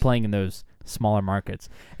playing in those smaller markets.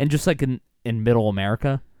 And just like in middle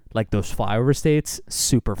America, like those flyover states,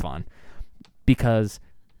 super fun because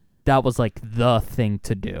that was like the thing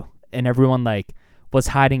to do. And everyone like was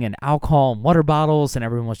hiding in alcohol and water bottles and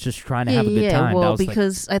everyone was just trying to have a good time. Well, that was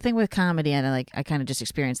because I think with comedy, and I kind of just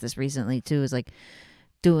experienced this recently too, is like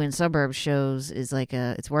doing suburb shows is like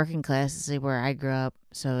it's working class. It's like where I grew up,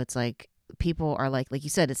 so it's like people are like you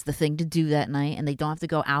said, it's the thing to do that night, and they don't have to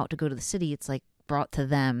go out to go to the city. It's like brought to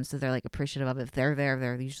them, so they're like appreciative of it. If they're there,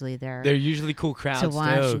 they're usually there They're usually cool crowds to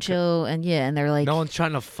watch too. and chill, and and they're like No one's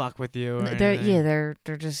trying to fuck with you. Or they're anything.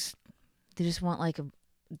 they're just they just want like a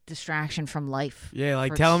distraction from life. Yeah,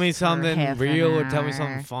 like for tell me for something half an real or tell me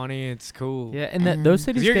something hour. funny. It's cool. yeah, and those 'Cause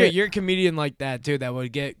cities you're get, you're a comedian like that too. That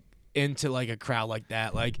would get into like a crowd like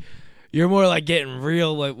that. Like you're more like getting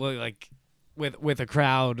real like with a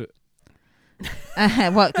crowd.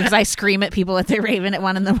 Well, because I scream at people at their raving at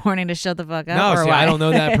 1 a.m. to shut the fuck up. No, or see, why? I don't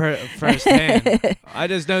know that firsthand. I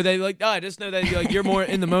just know that I just know that like you're more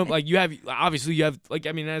in the moment. Like you have obviously you have like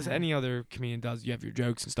I mean as any other comedian does, you have your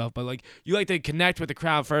jokes and stuff. But like you like to connect with the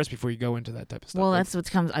crowd first before you go into that type of stuff. Well, Like, that's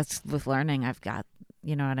what comes with learning. I've got,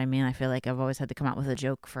 you know what I mean? I feel like I've always had to come out with a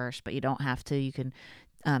joke first, but you don't have to. You can,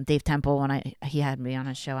 Dave Temple, when he had me on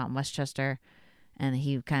his show out in Westchester, and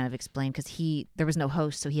he kind of explained, because there was no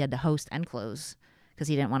host, so he had to host and close, because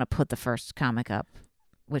he didn't want to put the first comic up,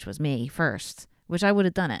 which was me first, which I would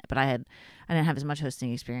have done it, but I didn't have as much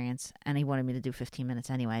hosting experience, and he wanted me to do 15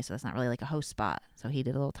 minutes anyway, so that's not really like a host spot. So he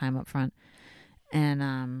did a little time up front,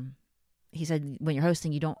 and he said when you're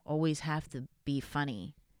hosting, you don't always have to be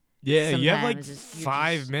funny. yeah, you have like sometimes it's- you're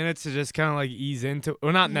 5 just- minutes to just kind of like ease into,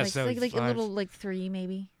 or not necessarily like a 5. little like 3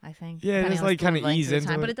 maybe, I think. Yeah, depending just, on like, the kinda length ease of the into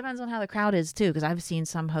time. it. But it depends on how the crowd is too, because I've seen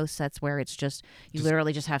some host sets where it's just you Just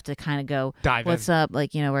literally just have to kind of go, Dive "What's in. up?"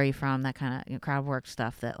 Like, where are you from? That kind of crowd work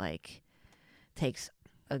stuff that like takes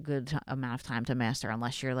a good amount of time to master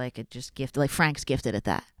unless you're like just gifted. Like Frank's gifted at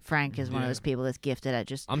that. Frank is one of Yeah. those people that's gifted at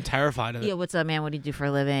just. I'm terrified of it. Yeah, what's up, man? What do you do for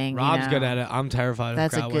a living? Rob's you good know? at it. I'm terrified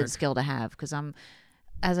That's of a crowd good work. skill to have because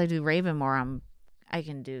as I do Raven more, I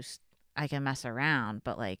can mess around,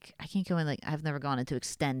 but like I can't go in. Like I've never gone into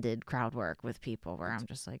extended crowd work with people where I'm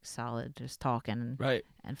just like solid, just talking. Right.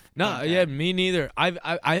 And No, and, yeah, me neither.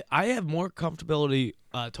 I have more comfortability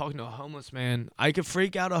talking to a homeless man. I could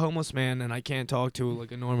freak out a homeless man, and I can't talk to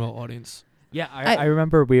like a normal audience. Yeah, I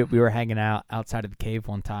remember we were hanging out outside of the cave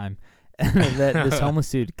one time, and this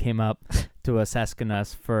homeless dude came up to us asking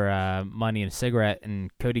us for money and a cigarette,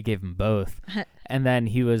 and Cody gave him both. And then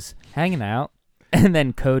he was hanging out, and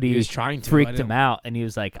then Cody He was trying to. freaked him out, and he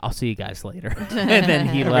was like, "I'll see you guys later." And then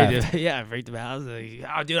he left. Yeah, I freaked him out. I was like,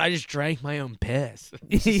 "Oh, dude, I just drank my own piss."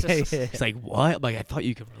 yeah. It's like, what? I'm like, I thought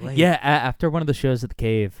you could relate. Yeah, after one of the shows at the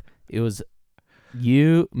cave, it was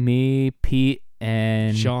you, me, Pete,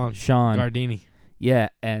 and Sean. Sean. Gardini. Yeah,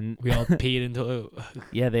 and We all peed into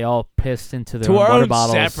yeah, they all pissed into their to our water own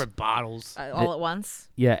bottles. separate bottles. all at once.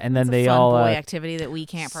 Yeah, and then It's a they fun all boy activity that we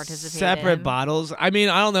can't participate Separate in. bottles. I mean,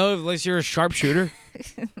 I don't know unless you're a sharpshooter.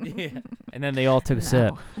 yeah, and then they all took a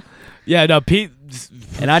sip, No. Yeah, no, Pete.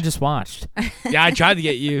 and I just watched. Yeah, I tried to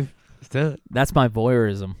get you. Still, That's my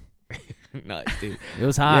voyeurism. nice, dude. It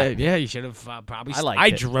was Yeah, hot. yeah, you should have probably. I liked I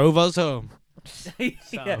it. drove us home.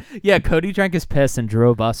 yeah. Yeah, Cody drank his piss and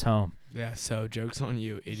drove us home. Yeah, so jokes on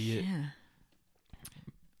you, idiot. Yeah.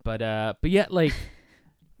 But yeah, like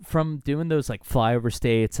from doing those like flyover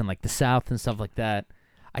states and like the South and stuff like that,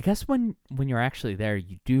 I guess when you're actually there,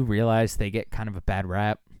 you do realize they get kind of a bad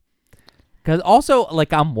rap. Because also,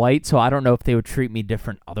 like, I'm white, so I don't know if they would treat me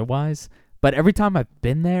different otherwise. But every time I've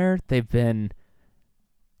been there, they've been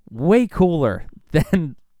way cooler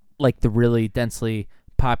than like the really densely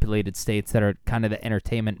populated states that are kind of the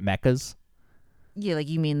entertainment meccas. Yeah, like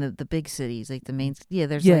you mean the big cities, like the main. Yeah,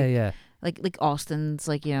 there's Yeah. like Austin's,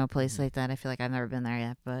 like a place like that. I feel like I've never been there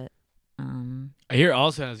yet, but I hear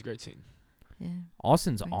Austin has a great scene. yeah.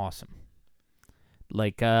 Austin's Right. awesome.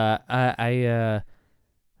 Like I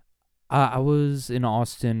was in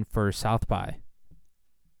Austin for South by,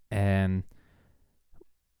 and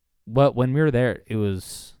when we were there, it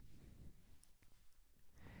was.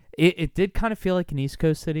 It did kind of feel like an East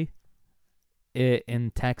Coast city,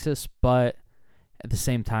 in Texas, but at the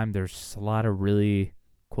same time, there's a lot of really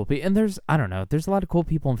cool people, and there's a lot of cool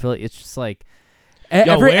people in Philly. It's just like. Yo,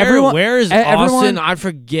 Everyone, where is everyone- Austin? I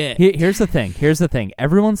forget. Here's the thing.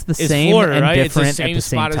 Everyone's the It's same Florida, and right? It's different the same at the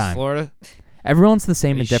same spot time. as Florida. Everyone's the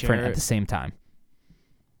same They and different share at it. the same time.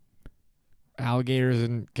 Alligators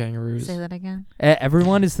and kangaroos. Say that again.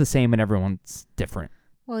 Everyone is the same and everyone's different.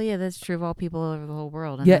 Well, yeah, that's true of all people over the whole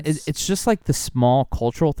world. And Yeah, that's- it's just like the small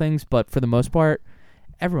cultural things, but for the most part,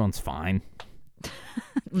 everyone's fine.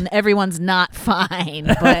 everyone's not fine,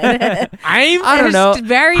 but I don't know. there's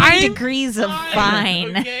varying I'm degrees of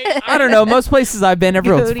fine. Okay? I don't know. Most places I've been,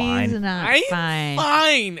 everyone's Cody's fine. not I'm fine.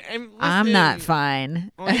 fine. I'm not listen.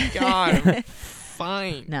 fine. Oh my god, I'm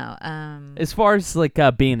fine. No, As far as like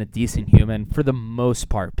being a decent human, for the most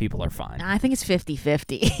part, people are fine. I think it's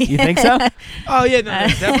 50-50. You think so? Oh yeah, no,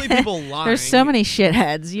 there's definitely people lying. There's so many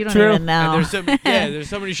shitheads. You don't True. even know. And there's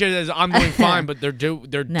so many shit that I'm doing fine, but they're doing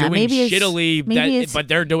maybe it's- shittily. maybe it's- But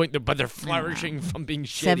they're flourishing from being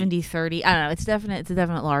shitty. 70-30. I don't know. It's a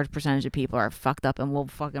definite large percentage of people are fucked up and will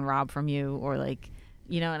fucking rob from you or like,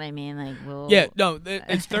 you know what I mean? Like, will. Yeah, no,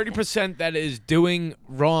 it's 30% that is doing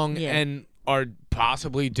wrong Yeah. and are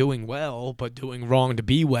possibly doing well, but doing wrong to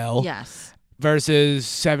be well. Yes. Versus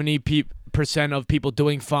 70% of people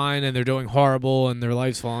doing fine and they're doing horrible and their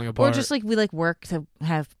life's falling apart. Or just like we like work to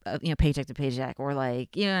have paycheck to paycheck or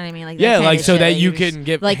like, you know what I mean? Like that yeah, kinda like so shit that you you're just- can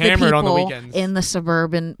get like the hammered on the people weekends. in the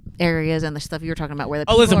suburban areas and the stuff you were talking about where the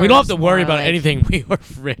Oh, people listen, we are don't have just to worry more, about like- anything. We are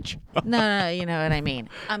rich. No, you know what I mean.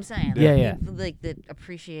 I'm saying, Yeah, like, yeah. people, like that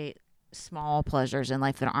appreciate small pleasures in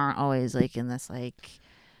life that aren't always like in this like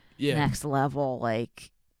Yeah. next level.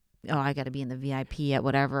 Like, oh, I got to be in the VIP at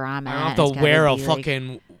whatever I'm I at. don't have It's to gotta wear a be, like-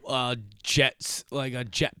 fucking like a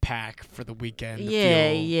jetpack for the weekend. to Yeah,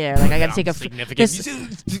 feel yeah. Like I got to that take I'm a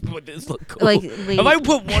significant. Would this look cool? like if I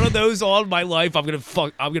put one of those on my life, I'm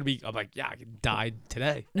like, yeah, I could die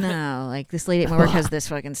today. No, like this lady at my work has this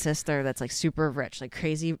fucking sister that's like super rich, like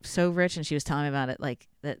crazy, so rich, and she was telling me about it, like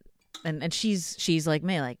that, and she's like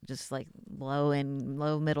me, like just like low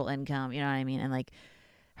middle income, you know what I mean? And like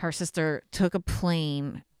her sister took a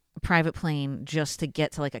private plane, just to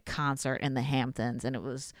get to like a concert in the Hamptons, and it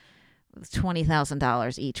was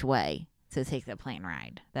 $20,000 each way to take the plane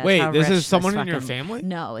ride. That's Wait, how this rich is someone in your fucking- family?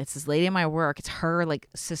 No, it's this lady in my work. It's her like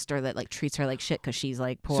sister that like treats her like shit because she's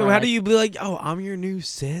like poor. So how like- do you be like, oh, I'm your new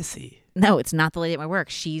sissy? No, it's not the lady at my work.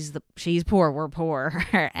 She's poor. We're poor.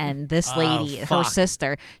 And this lady, her fuck.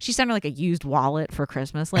 sister, she sent her like a used wallet for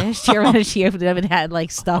Christmas last year when she opened it up and had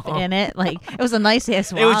like stuff in it. Like it was a nice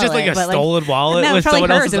ass wallet. It was just like a but, stolen wallet No, it with was probably someone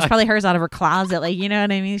hers. else's. It was probably hers out of her closet. Like you know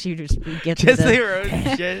what I mean? She would just get just the, their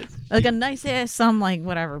own shit. like a nice ass some like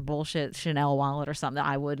whatever bullshit Chanel wallet or something that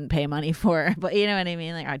I wouldn't pay money for. But you know what I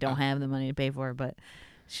mean? Like I don't have the money to pay for it. But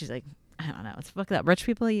she's like, I don't know. It's fucked up. Rich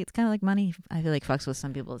people, it's kind of like money. I feel like fucks with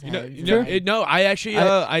some people's heads. No, I actually,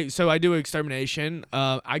 I do extermination.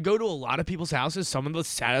 I go to a lot of people's houses. Some of the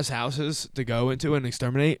saddest houses to go into and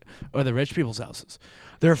exterminate are the rich people's houses.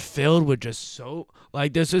 They're filled with just so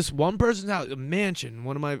like. There's this one person's house, a mansion.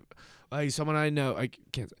 One of my, like someone I know, I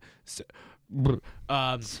can't.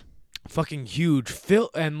 Fucking huge,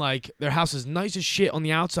 and like their house is nice as shit on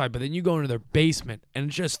the outside, but then you go into their basement and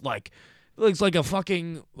it's just like. It looks like a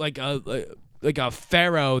fucking like a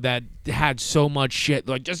pharaoh that had so much shit,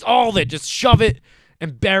 like just all of it, just shove it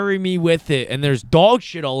and bury me with it. And there's dog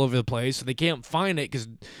shit all over the place, so they can't find it because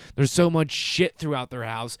there's so much shit throughout their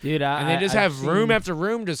house. Dude, and they just have room after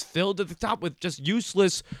room just filled to the top with just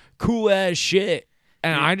useless, cool ass shit.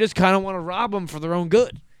 And I just kind of want to rob them for their own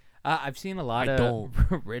good. I've seen a lot I of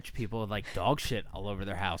rich people with like dog shit all over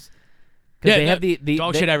their house. 'Cause Yeah, they have the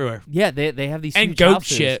dog shit everywhere. Yeah, they have these And huge goat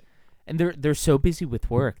houses, shit. and they're so busy with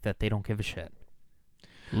work that they don't give a shit.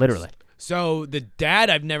 Literally. So the dad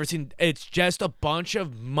I've never seen. It's just a bunch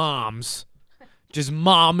of moms, just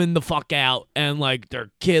momming the fuck out, and like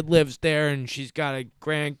their kid lives there, and she's got a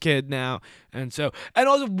grandkid now, and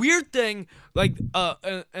also weird thing like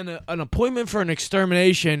an appointment for an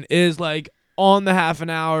extermination is like on the half an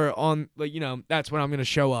hour on like that's when I'm gonna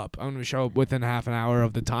show up. I'm gonna show up within half an hour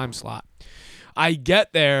of the time slot. I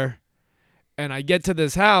get there. And I get to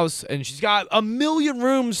this house, and she's got a million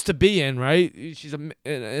rooms to be in, right? She's in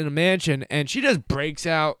a mansion, and she just breaks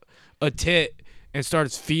out a tit and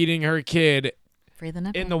starts feeding her kid Free the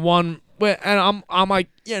nipple. in the one. And I'm like,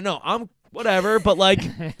 yeah, no, I'm whatever, but like,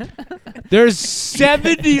 there's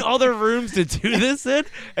 70 other rooms to do this in,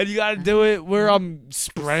 and you got to do it where I'm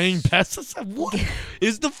spraying pesticides. What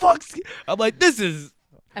is the fuck? I'm like, this is.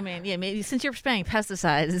 I mean, yeah, maybe since you're spraying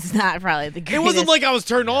pesticides, it's not probably the greatest. It wasn't like I was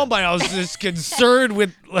turned on by it. I was just concerned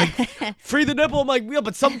with, like, free the nipple. I'm like, yeah,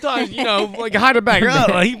 but sometimes, like, hide it back up.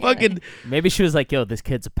 Like, he fucking... Maybe she was like, "Yo, this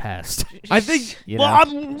kid's a pest." I think... You well,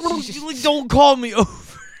 know? like, don't call me over.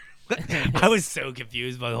 I was so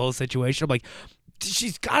confused by the whole situation. I'm like,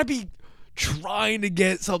 she's got to be trying to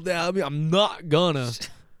get something out of me. I'm not gonna.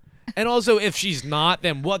 And also, if she's not,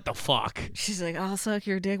 then what the fuck? She's like, I'll suck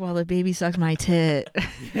your dick while the baby sucks my tit.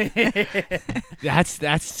 That's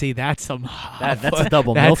some That's a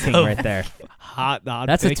double that's milking a right there. hot non.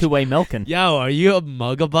 That's a two-way milking. Yo, are you a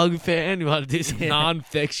Mugabug fan? You want to do some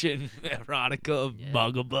non-fiction erotica of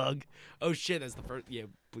Mugabug? Oh shit, that's the first. Yeah,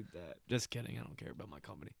 put that. Just kidding. I don't care about my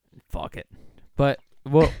company. Fuck it. But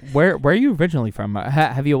well, where are you originally from?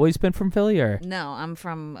 Have you always been from Philly or? No, I'm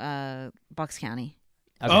from Bucks County.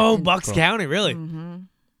 Okay. Oh, Bucks Cool. County, really? Mm-hmm.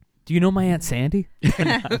 Do you know my Aunt Sandy?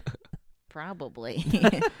 Probably.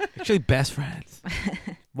 Actually, best friends.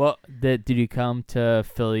 Well, did you come to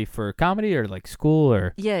Philly for comedy or like school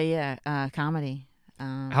or? yeah. Comedy.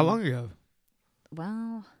 How long ago?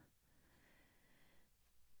 Well,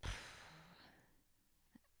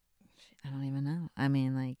 I don't even know. I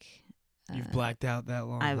mean, like. You've blacked out that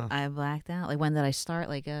long. huh? I blacked out. Like, when did I start?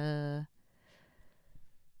 Like,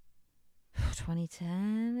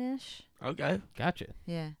 2010-ish? Okay. Gotcha.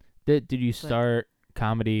 Yeah. Did you start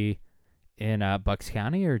comedy in Bucks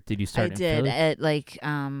County or did you start I in did Philly? at, like,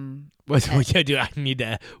 Yeah, dude. I need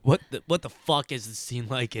to. What the fuck is the scene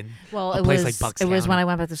like in well, a it place was like Bucks it was when County? I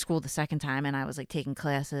went back to school the second time, and I was like taking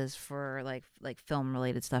classes for like film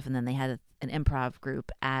related stuff, and then they had an improv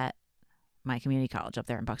group at my community college up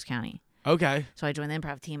there in Bucks County. Okay. So I joined the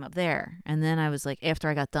improv team up there, and then I was like, after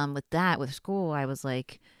I got done with that with school, I was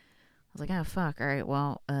like, oh fuck, all right,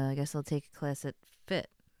 well, I guess I'll take a class at Fit.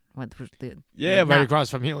 Yeah, right not- across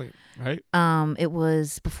from Healy, right? It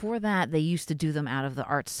was before that they used to do them out of the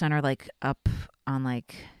Arts Center, like up on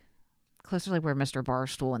like closer to like where Mr.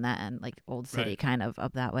 Barstool and that and like Old City, Right. kind of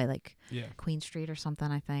up that way, like Yeah. Queen Street or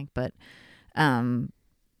something, I think. But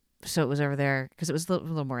so it was over there because it was a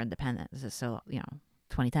little more independent. This is so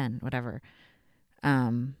 2010, whatever.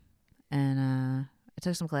 And I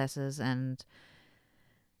took some classes, and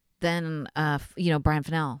then Brian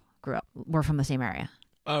Fennell grew up. We're from the same area.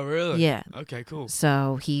 Oh, really? Yeah. Okay, cool.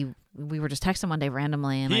 So we were just texting one day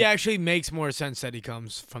randomly, and He actually makes more sense that he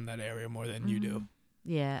comes from that area more than you do.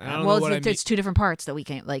 yeah. I don't know Well, what I it's two different parts that we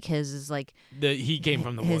came. Like his is like He came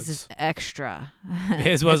from the his woods. is extra.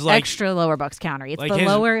 His was like extra lower Bucks County. It's like the his-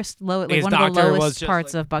 lowest, like his one of the doctor was lowest just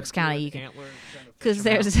parts like of Bucks County. You can antlers trying to because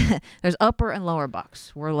fish 'em out. there's upper and lower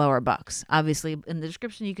Bucks. We're lower Bucks. Obviously, in the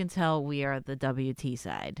description you can tell we are the WT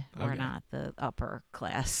side. We're Okay. not the upper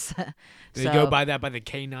class. They So, go by that by the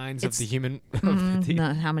canines of it's- the human.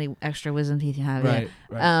 no, how many extra wisdom teeth you have? Right.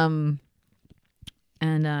 Yeah.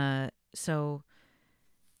 Right. So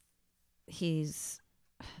he's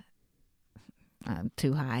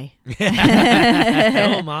too high.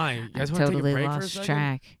 oh my! You I guys want to take a totally break for a lost second?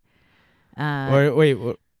 track. Wait.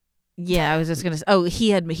 What? Yeah, I was just gonna. Oh, he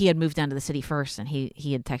had moved down to the city first, and he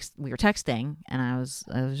had text. We were texting, and I was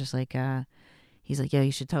just like, he's like, yeah,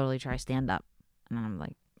 you should totally try stand up, and I'm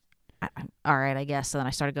like, all right, I guess. So then I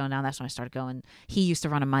started going down. That's when I started going. He used to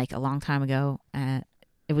run a mic a long time ago.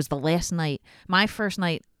 It was the last night. My first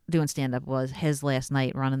night doing stand up was his last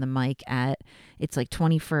night running the mic at. It's like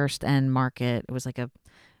 21st and Market. It was like a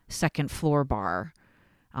second floor bar.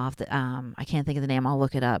 Off the I can't think of the name. I'll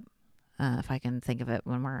look it up if I can think of it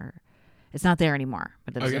when we're. It's not there anymore,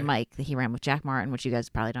 but there's a Okay. mic that he ran with Jack Martin, which you guys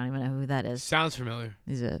probably don't even know who that is. Sounds familiar.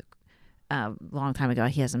 He's a long time ago.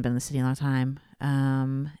 He hasn't been in the city in a long time.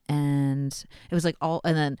 And it was like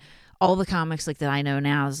and then all the comics like that I know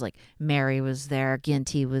now is like Mary was there,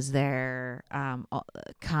 Ginty was there,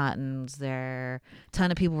 Cotton was there. Ton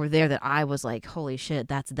of people were there that I was like, holy shit,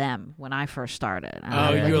 that's them when I first started. And I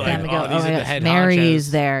Oh, would you were look at them like, and oh, go, these are my the gosh, head Mary's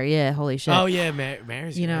honchos. there. Yeah, holy shit. Oh yeah,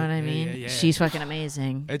 Mary's. You know great. what I Yeah, mean? Yeah, yeah. She's fucking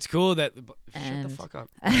amazing. It's cool that. Shut the And- fuck up.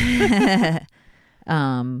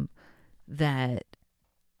 That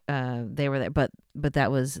they were there, but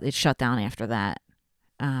that was it shut down after that.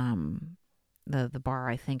 The bar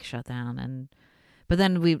I think shut down, but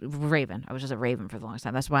then Raven. I was just at Raven for the longest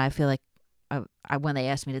time. That's why I feel like I when they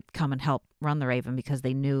asked me to come and help run the Raven because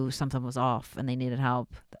they knew something was off and they needed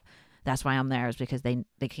help. That's why I'm there is because they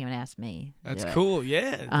came and asked me. to That's do it. cool.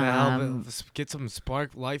 Yeah. To help Um, get some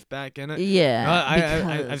spark life back in it. Yeah,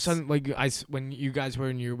 I've because- done like when you guys were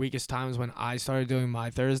in your weakest times when I started doing my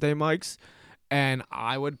Thursday mics, and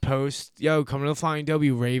I would post, "Yo, come to the Flying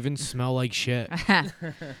W, Ravens smell like shit," and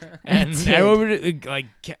It did. everyone would, like,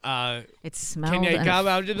 It smelled. Kenya and Gaba,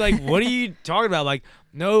 I was just like, "What are you talking about?" Like,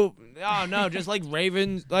 no, just like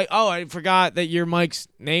Ravens. Like, oh, I forgot that your mics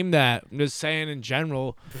named that. I'm just saying in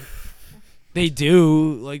general, they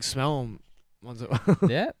do like smell them. Once in a while.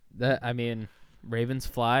 Yeah, I mean, ravens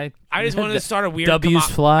fly. I just wanted to start a weird. W's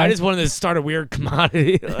fly. I just wanted to start a weird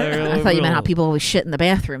commodity. I thought you meant how people always shit in the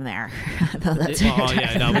bathroom there. I thought that's what Oh you're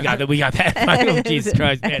yeah, no, we got that. Oh, Jesus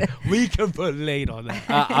Christ, man, we can put late on that.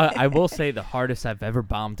 I will say the hardest I've ever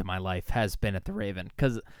bombed in my life has been at the Raven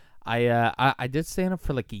because I did stand up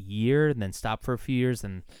for like a year and then stopped for a few years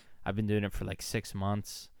and I've been doing it for like 6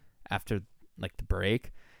 months after like the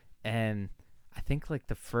break, and I think like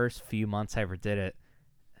the first few months I ever did it,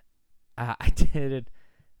 I did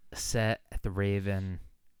a set at the Raven,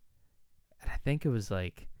 and I think it was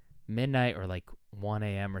like midnight or like 1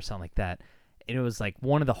 a.m. or something like that, and it was like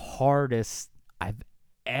one of the hardest I've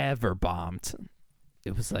ever bombed.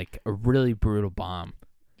 It was like a really brutal bomb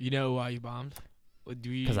You know why you bombed?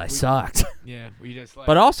 because I sucked. Yeah, we just like.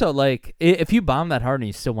 But also, like, if you bomb that hard and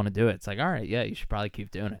you still want to do it, it's like, all right, yeah, you should probably keep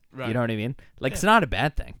doing it. Right. You know what I mean? Like, Yeah. it's not a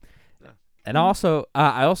bad thing. No. And also,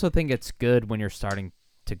 I also think it's good when you're starting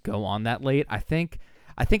to go on that late. I think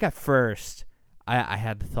at first, I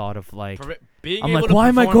had the thought of like, being I'm able like, to why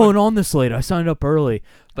am I perform going on this late? I signed up early.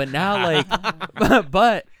 But now, like,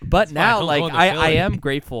 but now, I'm like, going to I Philly. am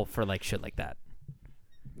grateful for like shit like that.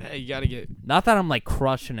 Hey, you gotta get. Not that I'm like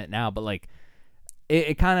crushing it now, but like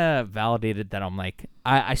it kind of validated that I'm like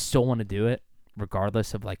I still want to do it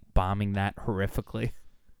regardless of like bombing that horrifically.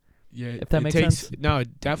 Yeah, If that it makes takes, sense. No,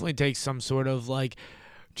 it definitely takes some sort of like,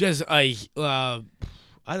 just a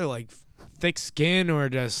either like thick skin or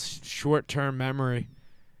just short-term memory.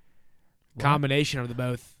 What? Combination of the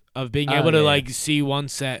both. Of being Oh, able to yeah, like see one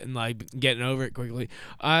set and like getting over it quickly.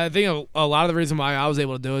 I think a lot of the reason why I was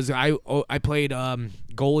able to do it is I played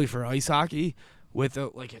goalie for ice hockey with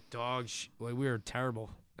like a dog. Like we were terrible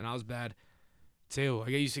and I was bad too. Like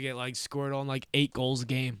I used to get like scored on like 8 goals a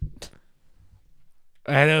game.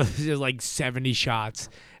 And it was just like 70 shots.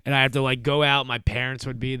 And I have to like go out. My parents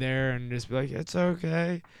would be there and just be like, "It's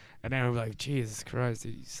okay." And I would be like, "Jesus Christ,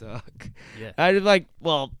 dude, you suck." Yeah. I'd be like,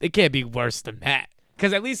 "Well, it can't be worse than that."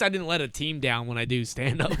 because at least I didn't let a team down when I do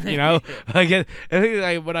stand up. You know, like I think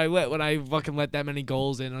like when I fucking let that many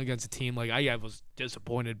goals in against a team, like I was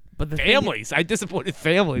disappointed. But the Families, I disappointed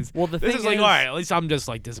families. Well, the this thing is like, is- all right, at least I'm just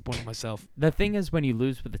like disappointing myself. The thing is, when you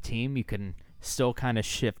lose with a team, you can still kind of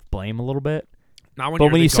shift blame a little bit. Not when But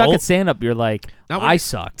you're when the you suck goal. at stand up, you're like, Not when I you-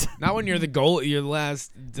 sucked. Not when you're the goal. You're the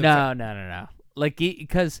last. No. Like,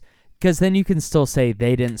 because then you can still say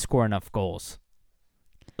they didn't score enough goals.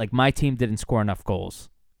 Like, my team didn't score enough goals.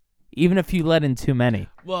 Even if you let in too many.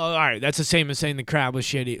 Well, all right. That's the same as saying the crowd was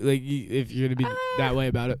shitty. Like, if you're gonna be that way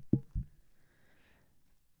about it.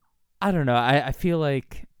 I don't know. I feel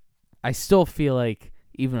like, I still feel like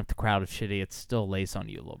even if the crowd is shitty, it still lays on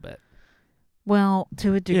you a little bit. Well,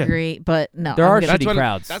 to a degree, but no. There I'm are gonna- shitty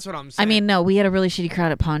crowds. That's what I'm saying. I mean, no, we had a really shitty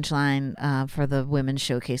crowd at Punchline for the women's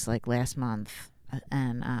showcase like last month,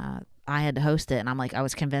 and I had to host it, and I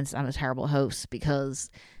was convinced I'm a terrible host because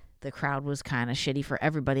the crowd was kind of shitty for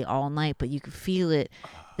everybody all night, but you could feel it,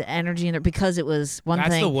 the energy in there, because it was one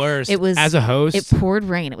that's thing. the worst. It was as a host. It poured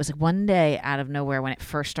rain. It was like one day out of nowhere when it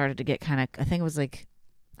first started to get kind of. I think it was like,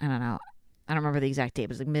 I don't know, I don't remember the exact date. It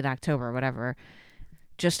was like mid-October or whatever.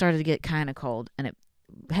 Just started to get kind of cold, and it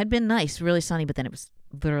had been nice, really sunny, but then it was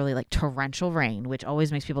literally like torrential rain, which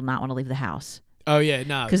always makes people not want to leave the house oh yeah,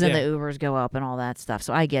 no. because then yeah. the Ubers go up and all that stuff.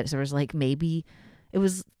 So I get it. So there was like maybe it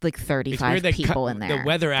was like It's 35 weird that people in there. The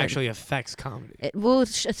weather 30. actually affects comedy. Well,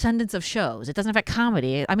 it's attendance of shows. It doesn't affect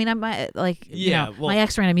comedy. I mean, I might like Yeah, well- my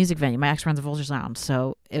ex ran a music venue. My ex runs a Vulture Lounge,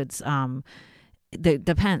 so it's it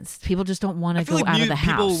depends. People just don't want I to feel go like out of the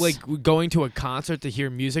people house. like going to a concert to hear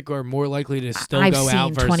music are more likely to still I've go seen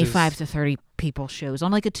out versus 25 to 30 people shows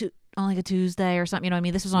on like a Tuesday or something. You know what I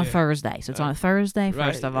mean? This was on Yeah. Thursday, so it's on a Thursday.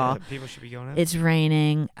 Right, First of yeah, all, people should be going out. it's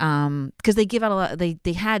raining. Because they give out a lot. They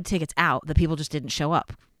had tickets out. The people just didn't show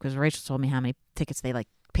up because Rachel told me how many tickets they like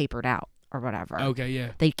papered out or whatever. Okay,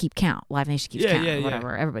 yeah. They keep count. Live Nation keeps Yeah, count. yeah, or yeah.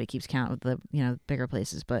 whatever. Everybody keeps count with the bigger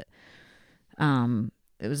places, but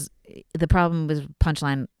it was the problem with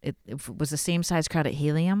Punchline. It was the same size crowd at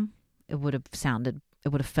Helium. It would have sounded. It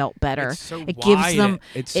would have felt better. It's so It gives wide them-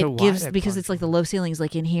 It's so It gives wide at because it's like the low ceilings.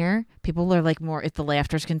 Like in here, people are like more. If the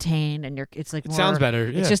laughter's contained and it's like It more. sounds better.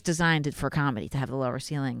 Yeah. It's just designed for comedy to have the lower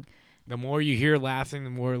ceiling, the more you hear laughing, the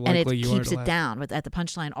more and it likely you are keeps to it laugh. down. But at the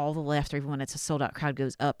Punchline, all the laughter, even when it's a sold out crowd,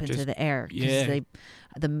 goes up into Just- the air. 'Cause yeah.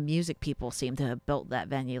 the music people seem to have built that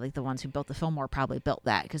venue. Like the ones who built the Fillmore probably built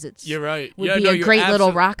that because it's You're right. would yeah, be no, a you're great little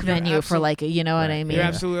absolute- rock you're venue for absolute- like you know what I Right. mean. You're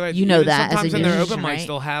absolutely right. You know Even that as a sometimes in their musician, open mics, right?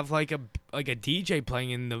 they'll have like a DJ playing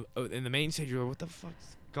in the main stage. You're like, what the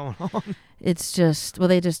fuck's going on? It's just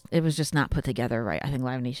it was just not put together right. I think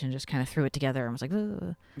Live Nation just kind of threw it together and was like,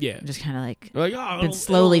 ugh, Yeah. and just kind of like They're like, oh, been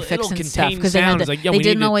slowly it'll fixing stuff contain because they had sound. to, It's like, yeah, they we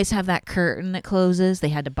didn't need to- always have that curtain that closes. They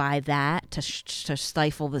had to buy that to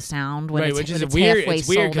stifle the sound when right, it's, which when is it's weird. halfway It's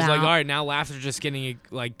weird sold because like, out. all right, now laughter's just getting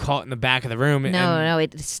like caught in the back of the room. No,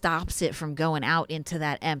 it stops it from going out into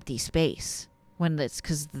that empty space when it's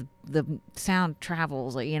because the sound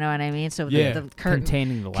travels. Like, you know what I mean? So Yeah. the curtain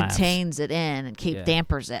Containing the laughs. contains it in and Yeah.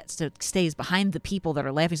 dampers it, so it stays behind the people that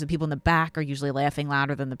are laughing. So the people in the back are usually laughing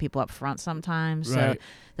louder than the people up front sometimes. So Right.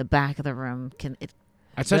 the back of the room can.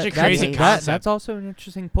 That's such a That's- crazy that's- concept. That's also an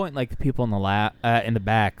interesting point. Like the people in the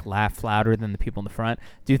back laugh louder than the people in the front.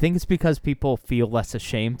 Do you think it's because people feel less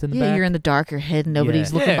ashamed in the Yeah, back? you're in the dark, you're hidden.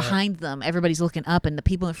 Nobody's Yeah. looking Yeah. behind them. Everybody's looking up, and the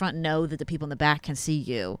people in front know that the people in the back can see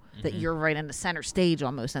you. That Mhm. you're right in the center stage,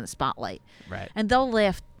 almost in the spotlight. Right. And they'll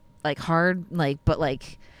laugh like hard, but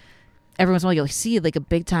every once in a while you'll see like a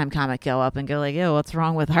big time comic go up and go like, "Yo, what's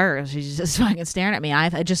wrong with her? She's just fucking staring at me."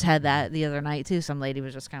 I just had that the other night too. Some lady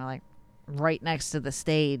was just kind of like right next to the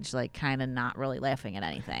stage, like kind of not really laughing at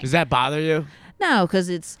anything. Does that bother you? No, because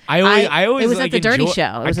it's I always it was like, at the Dirty enjoy-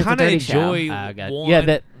 Show. It was I at the kind of Dirty Show. enjoy God. one Yeah,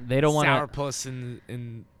 that they don't want to. sourpuss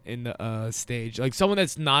in the stage, like someone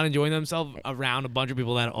that's not enjoying themselves around a bunch of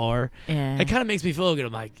people that are. Yeah. It kind of makes me feel good.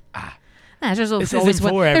 I'm like, There's just This always isn't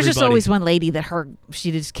for there's just everybody. always one lady that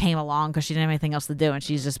she just came along because she didn't have anything else to do and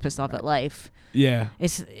she's just pissed off at life. yeah.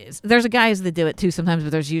 It's there's guys that do it too sometimes,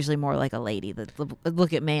 but there's usually more like a lady that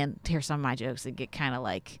look at me and hear some of my jokes and get kind of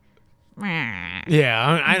like, "Meh,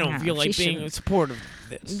 Yeah, I don't No, feel like she being shouldn't. supportive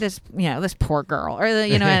of this. this poor girl," or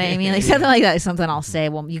you know what I mean, like something like that is something I'll say.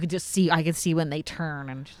 Well, you could just see, I could see when they turn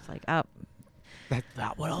and she's like, "Oh, That's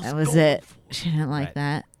not what else. that was it." She didn't like Right.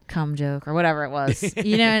 that cum joke or whatever it was.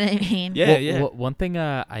 You know what I mean? Yeah, yeah. One thing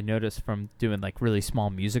I noticed from doing like really small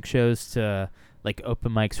music shows to like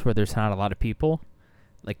open mics where there's not a lot of people,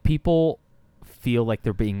 like people feel like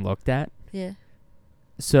they're being looked at. Yeah.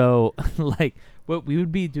 So like what we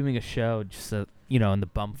would be doing a show just in the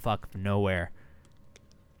bumfuck of nowhere,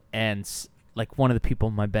 and like one of the people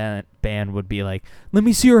in my band would be like, "Let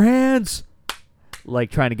me see your hands,"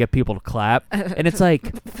 like trying to get people to clap, and it's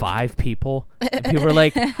like 5 people, and people are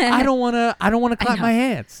like, "I don't wanna clap my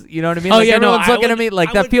hands." You know what I mean? Oh, like, yeah, no, everyone's I looking at would- me like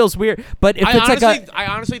I that would- feels weird. But if it's like a I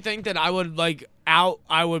honestly think that I would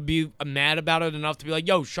I would be mad about it enough to be like,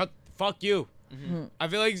 yo, fuck you. I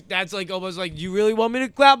feel like that's like almost like, you really want me to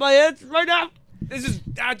clap my hands right now?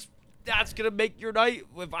 That's gonna make your night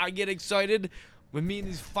if I get excited with me and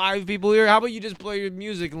these 5 people here. How about you just play your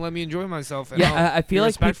music and let me enjoy myself? And yeah, I be feel like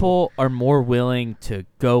respectful. people are more willing to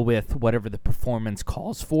go with whatever the performance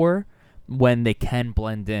calls for when they can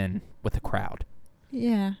blend in with the crowd.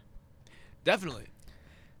 Yeah. Definitely.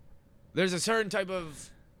 There's a certain type of,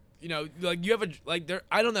 like you have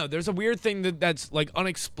I don't know. There's a weird thing that's like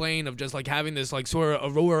unexplained of just like having this like sort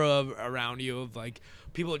of aurora around you of like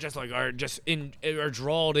people just like are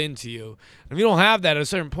drawn into you. And if you don't have that at a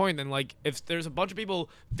certain point, then like if there's a bunch of people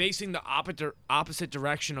facing the opposite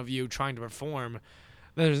direction of you trying to perform,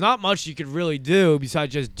 then there's not much you could really do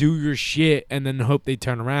besides just do your shit and then hope they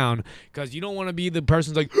turn around, because you don't want to be the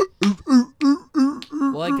person's like.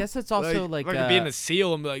 Well, I guess it's also like being a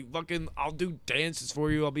seal and be like, fucking, I'll do dances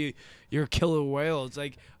for you. I'll be your killer whale. It's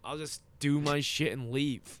like, I'll just do my shit and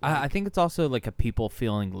leave. I think it's also like a people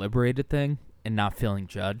feeling liberated thing and not feeling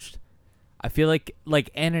judged. I feel like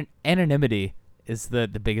anonymity is the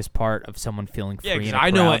biggest part of someone feeling free. Yeah, in because a I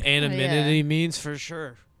know crowd. what anonymity means for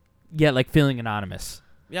sure. Yeah, like feeling anonymous.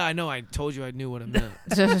 Yeah, I know. I told you I knew what it meant.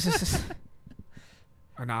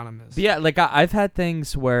 Anonymous. But yeah, like I've had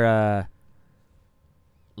things where,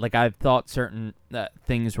 like I've thought certain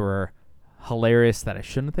things were hilarious that I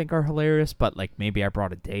shouldn't think are hilarious, but like maybe I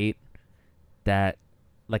brought a date that,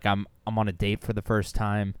 like I'm on a date for the first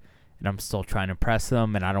time, and I'm still trying to impress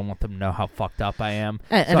them, and I don't want them to know how fucked up I am.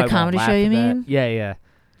 At so I a won't comedy laugh show, at you that. mean? Yeah, yeah.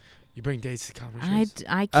 You bring dates to comedy I, shows?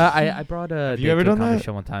 I can't. I brought a Have you date ever to a done comedy that?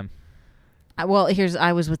 show one time. Well,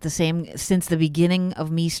 I was with the same since the beginning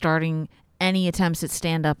of me starting any attempts at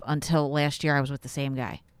stand up until last year. I was with the same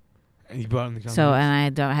guy. And you brought him to comedy So, shows?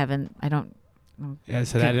 and I don't. Yeah,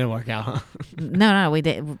 so that didn't work out, huh? No, we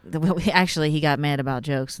did. Actually, he got mad about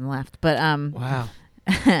jokes and left. But Wow.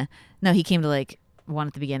 no, he came to like one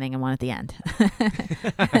at the beginning and one at the end.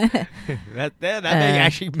 that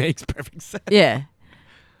actually makes perfect sense. Yeah.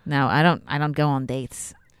 No, I don't go on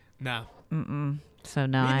dates. No. Mm-mm. So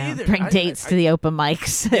no, Me I neither. don't bring dates to the open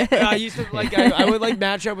mics. I used to I would like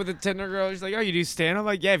match up with a Tinder girl. She's like, "Oh, you do stand up?"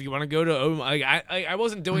 Like, yeah, if you want to go to, like, I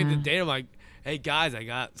wasn't doing the date. I'm like, "Hey guys, I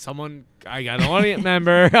got an audience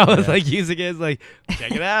member." I was like using it as like,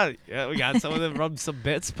 check it out. Yeah, we got someone that rubbed some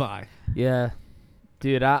bits by. Yeah,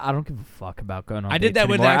 dude, I don't give a fuck about going on. I did dates that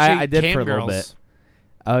with anymore. actually I did cam for a little girls. bit.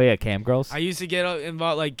 Oh yeah, cam girls. I used to get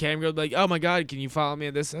involved, like cam girls, like, "Oh my god, can you follow me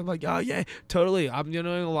at this?" I'm like, "Oh yeah, totally." I'm doing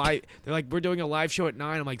a live. They're like, "We're doing a live show at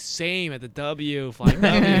 9." I'm like, "Same at the W, Flying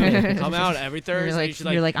W. Come out every Thursday."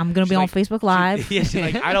 You're like, I'm gonna be on Facebook Live. Yeah, she's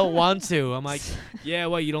like, "I don't want to." I'm like, "Yeah,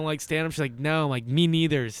 what? You don't like stand up?" She's like, "No." I'm like, "Me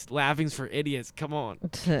neither. Laughing's for idiots. Come on."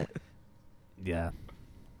 Yeah.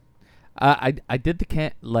 I did the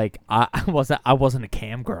cam, like I wasn't a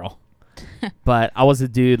cam girl, but I was a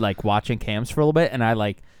dude like watching cams for a little bit, and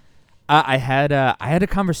I had a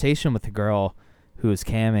conversation with a girl who was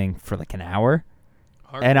camming for like an hour,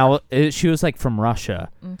 and she was like from Russia,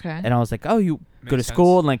 Okay. and I was like, "Oh, you go to Makes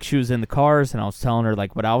school?" sense. And like she was in the cars, and I was telling her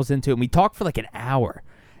like what I was into, and we talked for like an hour,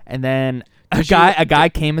 and then a guy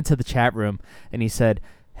came into the chat room, and he said,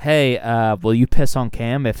 "Hey, will you piss on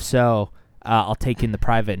Cam? If so, I'll take you in the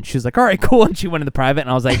private." And she was like, "All right, cool." And she went in the private, and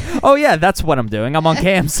I was like, "Oh yeah, that's what I'm doing. I'm on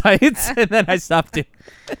Cam sites." And then I stopped it.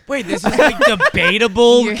 Wait, this is like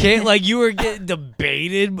debatable. You're- Can't, like you were getting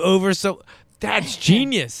debated over that's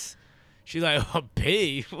genius. She's like, "Oh,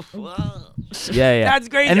 pee." Wow. Yeah. That's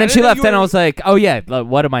great. And I then didn't she know left, you and I were- was like, "Oh yeah, like,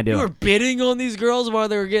 what am I You were doing?" bidding on these girls while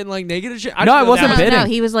they were getting like naked and shit. No, I wasn't No, bidding. no,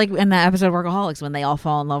 he was like in the episode Workaholics when they all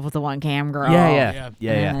fall in love with the one cam girl. Yeah.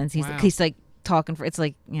 And he's Wow. he's like talking for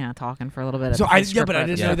talking for a little bit. So of I the but I scriptwriter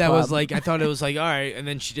didn't Yeah. know that was club. like, I thought it was like, all right, and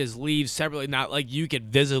then she just leaves separately. Not like you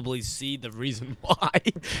could visibly see the reason why.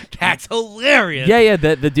 That's hilarious. Yeah.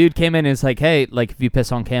 The dude came in and was like, "Hey, like if you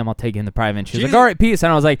piss on Cam, I'll take you in the private." And she was Jesus. like, "All right, peace."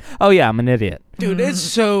 And I was like, "Oh yeah, I'm an idiot." Dude, it's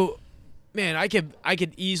so, man, I could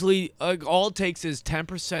easily, like, all it takes is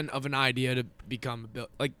 10% of an idea to become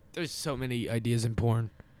like, there's so many ideas in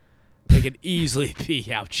porn. They could easily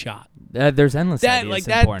be outshot. There's endless That, ideas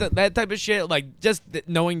like, in porn. that type of shit, like, just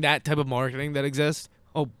knowing that type of marketing that exists,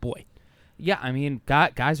 oh boy. Yeah, I mean,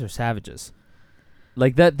 guys are savages.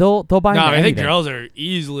 Like that, they'll buy. No, into I think anything. girls are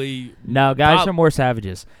easily. No, guys Prob- are more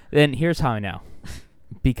savages. Then here's how I know,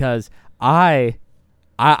 because I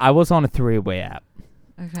was on a 3-way app,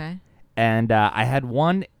 Okay. and I had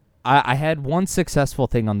one. I had one successful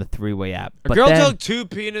thing on the 3-way app. A But girl then, took 2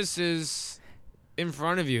 penises in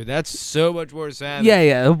front of you. That's so much more savage.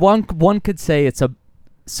 yeah. One could say it's a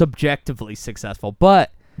subjectively successful,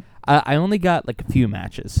 but I only got like a few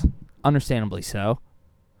matches, understandably so.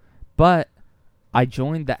 But I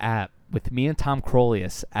joined the app with me and Tom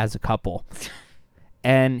Crolius as a couple,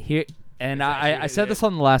 and I said this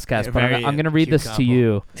on the last cast, a but very, I'm going to read cute this couple. to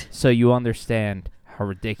you so you understand how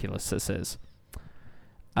ridiculous this is.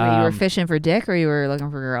 Wait, you were fishing for dick, or you were looking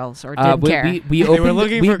for girls, or didn't we, care? we They opened, were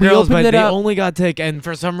looking we, for we girls, opened but it they up. only got dick. And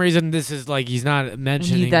for some reason, this is like he's not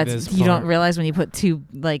mentioning this. You don't part. realize when you put 2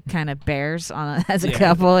 like kind of bears on as a Yeah.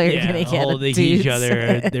 couple, you're Yeah, gonna get holding dudes. each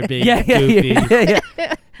other. They're being yeah, goofy.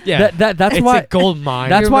 yeah. Yeah, That's it's why. a gold mine.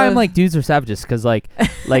 That's You're why I'm both- like dudes are savages, because like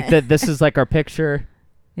this is like our picture.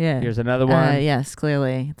 Yeah. Here's another one. Yes,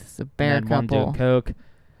 clearly it's a and bear then one couple. doing coke.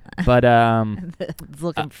 But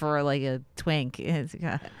Looking for like a twink. It's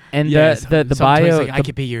got- and Yes, the sometimes, bio like, I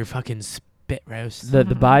could be your fucking spit roast. the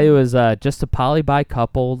bio is just a poly bi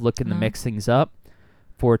couple looking to Mhm. mix things up.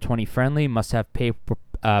 420 friendly, must have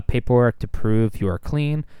paperwork to prove you are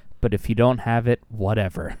clean, but if you don't have it,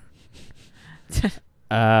 whatever.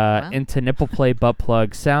 Into nipple play, butt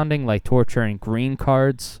plug, sounding like torture and green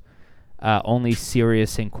cards. Only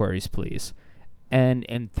serious inquiries, please. And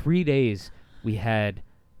in 3 days, we had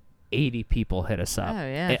 80 people hit us up. Oh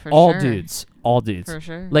yeah, for all sure. dudes, For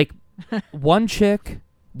sure. like one chick,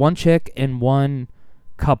 and one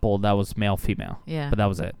couple that was male female, yeah. but that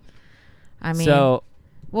was it. I mean, So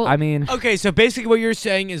well, I mean, Okay, so basically what you're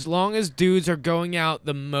saying, as long as dudes are going out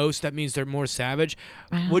the most, that means they're more savage.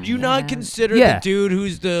 Would you not yeah. consider Yeah. the dude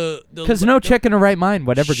who's the because no chick in her right mind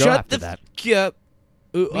would ever go Shut after the that. Up.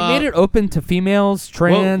 We made it open to females,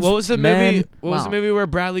 trans, What was the men. movie? What was the Wow. movie where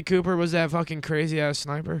Bradley Cooper was that fucking crazy ass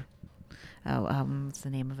sniper? Oh, what's the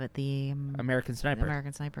name of it? The American Sniper.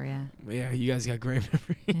 American Sniper. Yeah. Yeah, you guys got great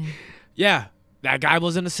memory. Yeah. Yeah, that guy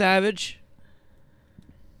wasn't a savage.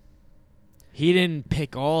 He didn't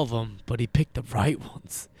pick all of them, but he picked the right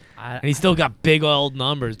ones. And he still got big old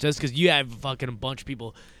numbers. Just because you have fucking a bunch of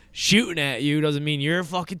people shooting at you doesn't mean you're a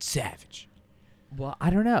fucking savage. Well, I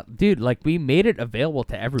don't know, dude. Like we made it available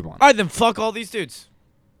to everyone. All right, then fuck all these dudes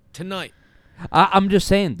tonight. I'm just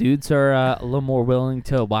saying, dudes are a little more willing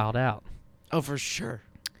to wild out. Oh, for sure.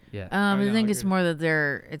 Yeah, I know, think I it's agree. more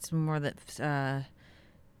that it's more that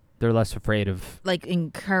they're less afraid of. like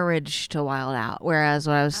encouraged to wild out. Whereas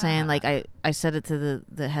what I was saying, like I said it to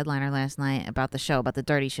the headliner last night about the show, about the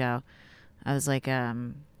dirty show. I was like,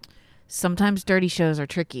 sometimes dirty shows are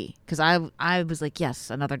tricky because I was like, yes,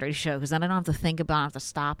 another dirty show, because then I don't have to think about, I don't have to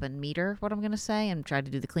stop and meter what I'm gonna say and try to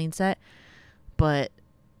do the clean set. But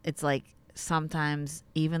it's like sometimes,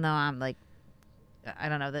 even though I'm like, I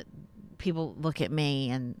don't know, that people look at me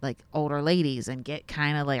and like older ladies and get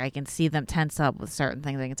kind of like, I can see them tense up with certain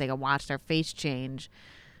things. I can take a watch their face change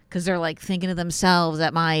because they're like thinking of themselves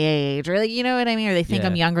at my age, or like, you know what I mean, or they think Yeah.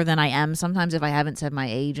 I'm younger than I am sometimes if I haven't said my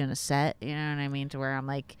age in a set, you know what I mean, to where I'm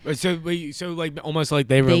like, So like almost like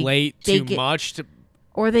they relate they too get- much to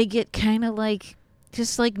or they get kind of like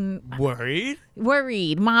just like worried.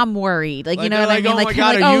 worried, mom worried, like you Like, know they're what I like, mean, "Oh like my kinda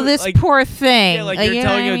God, like, are oh, you- this like- poor thing, Yeah, like you you're know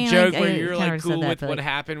telling what I a mean? joke Like, where I you're kinda like said cool that, with but, what like,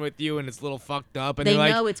 happened with you and it's a little fucked up, and they they're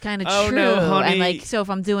like, know it's kind of "Oh, true, no, honey." and like, so if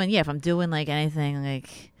I'm doing like anything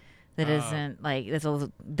like that isn't like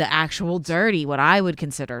the actual dirty, what I would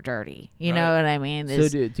consider dirty, you know Right. what I mean? So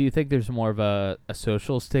Is, do you think there's more of a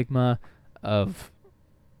social stigma of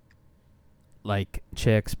like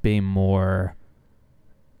chicks being more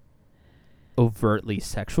overtly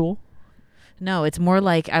sexual? no, it's more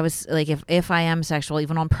like I was like, if I am sexual,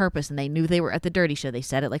 even on purpose, and they knew they were at the dirty show, they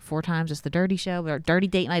said it like 4 times. It's the dirty show or dirty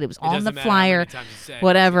date night. It was It on doesn't the matter how many flyer. times you say it,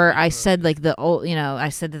 Whatever. it's I like, said like the old, you know, I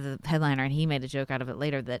said to the headliner, and he made a joke out of it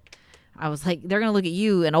later, that I was like, they're gonna look at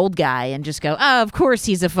you, an old guy, and just go, oh, of course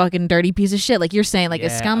he's a fucking dirty piece of shit. Like you're saying, like a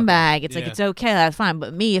Yeah, okay. scumbag. It's like, Yeah. it's okay, that's fine.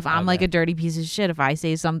 But me, if I'm like Okay. a dirty piece of shit, if I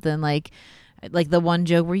say something like the one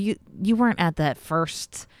joke where you weren't at that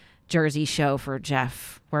first Jersey show for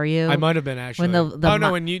Jeff, were you? I might have been actually. When the oh no,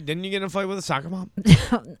 mo- when you didn't you get in a fight with a soccer mom?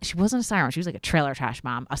 She wasn't a siren. She was like a trailer trash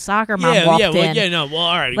mom. A soccer mom yeah, walked yeah, well, in. yeah, no, well,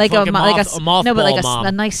 all right, Like fucking like moth, a mothball no, but like mom.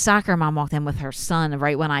 a nice soccer mom walked in with her son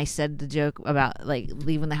right when I said the joke about like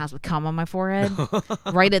leaving the house with cum on my forehead.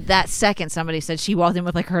 Right at that second, somebody said she walked in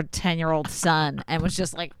with like her 10-year-old son and was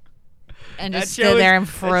just like, and That just show stood there is- and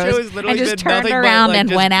that show froze is literally and just been turned nothing but, around like, and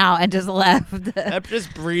just- went out and just left. That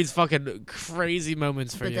just breeds fucking crazy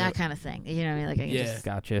moments for But you. that kind of thing, you know what I mean? Like I can Yeah. just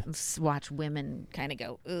Gotcha. watch women kind of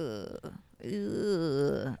go, ugh,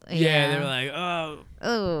 ugh. yeah, they were like, oh.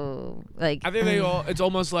 oh, like I think they all. It's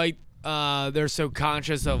almost like they're so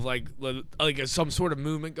conscious of like some sort of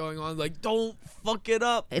movement going on. Like, don't fuck it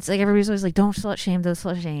up. It's like everybody's always like, don't slut shame, don't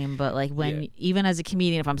slut shame. But like when, Yeah. even as a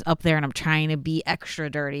comedian, if I'm up there and I'm trying to be extra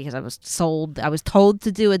dirty because I was told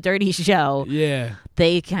to do a dirty show, Yeah.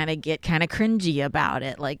 they kind of get kind of cringy about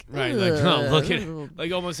it. Like, Right. Like, oh, look at "Ugh."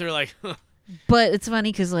 like almost they're like, huh. But it's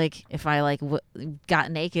funny because like if I like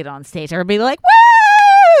got naked on stage, everybody would be like,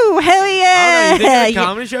 woo, hell yeah. I don't know. You think at a Yeah.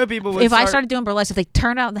 comedy show people would If I start- started doing burlesque, if they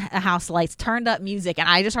turned out the house lights, turned up music, and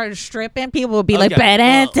I just started stripping, people would be Okay. like, "Ba-dun,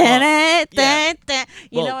 Well, dun, yeah. dun, dun."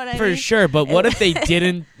 You know what I for mean? sure. But what if they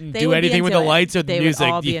didn't They do would be anything with into the it. lights or the they music?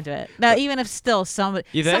 would all be into it. Now, even if still some of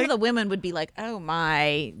You think? the women would be like, "Oh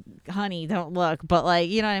my, honey, don't look," but like,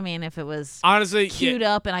 you know what I mean? If it was Honestly, queued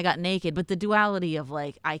up and I got naked, but the duality of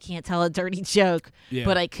like, I can't tell a dirty joke, Yeah.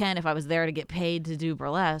 but I can if I was there to get paid to do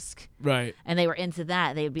burlesque, right. and they were into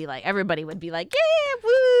that, they'd be like, everybody would be like, "Yeah,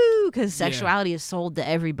 woo," because Yeah. sexuality is sold to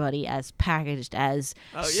everybody as packaged as.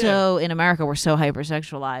 Oh, yeah. So in America, we're so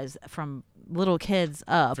hypersexualized from little kids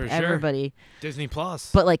up, For sure. everybody. Disney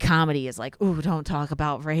Plus. But like comedy is like, ooh, don't talk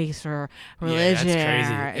about race or religion. Yeah, that's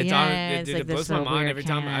crazy. or- It's yeah, on. it's It like blows this my so mind weird every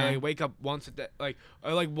time I kinda- like, wake up once a day.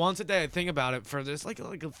 Like once a day, I think about it for this like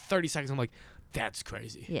 30 seconds. I'm like, that's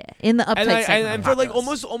crazy. Yeah, in the uptight And, segment and of for like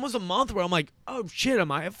Populous. almost a month where I'm like, oh shit,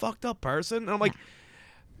 am I a fucked up person? And I'm like,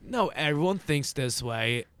 no, everyone thinks this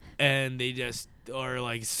way, and they just are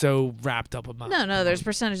like so wrapped up about. No, there's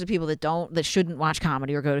percentage of people that shouldn't watch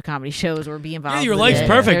comedy or go to comedy shows or be involved. Yeah, your with life's it.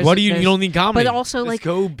 perfect. There's- What do you there's- don't need comedy? But also, Just like,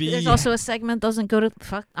 go be. there's also a segment doesn't go to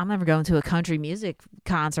fuck. I'm never going to a country music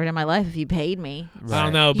concert in my life if you paid me. I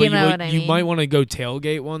don't know, but You know what I you mean? might want to go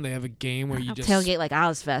tailgate one. They have a game where you I'll just tailgate like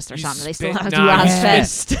Ozfest or you something. They still spit- have to nah, do you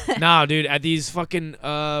Ozfest. Nah, dude, at these fucking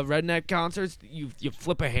redneck concerts, you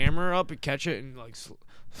flip a hammer up and catch it and like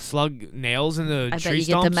slug nails in the I tree bet you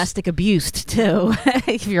stumps. get domestic abused too.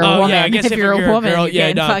 If you're a Oh woman, yeah, I guess if you're a woman, girl, you're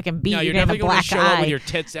getting no, fucking beat. No, you're you're getting definitely a going to black show up eye. with your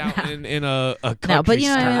tits out in a country No, but you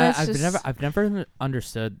know what I store. mean? It's I've just- never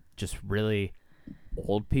understood just really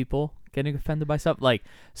old people getting offended by stuff like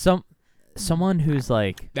someone who's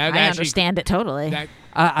like That I actually, understand it totally. That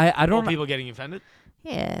I old don't people getting offended.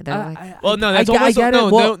 Yeah, they're like, Well, no, that's I almost get it. no.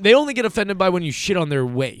 Well, They only get offended by when you shit on their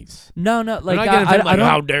ways. no, They're like not getting offended I like, don't.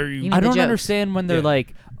 how dare you? You need I the don't jokes. understand when they're Yeah.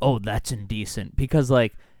 like, "Oh, that's indecent," because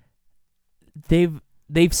like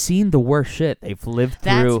they've seen the worst shit. They've lived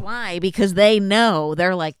that's through. why, because they know.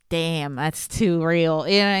 They're like, damn, that's too real.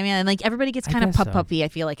 You know what I mean? And like everybody gets I kind of guess so. puppy, I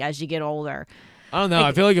feel like, as you get older. I don't know. Like-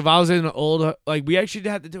 I feel like if I was in an old, like we actually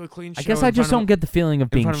had to do a clean show. I guess in I just front don't get the feeling of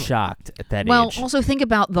being front of- shocked at that Well, age. also think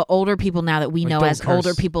about the older people now that we Like, know don't as older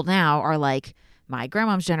curse. people now are like, my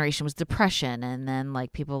grandmom's generation was depression, and then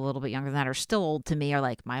like people a little bit younger than that are still old to me are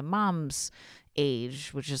like my mom's age,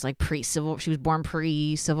 which is like pre-civil. She was born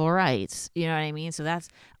pre-civil rights. You know what I mean? So that's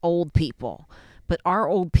old people. But our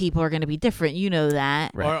old people are going to be different. You know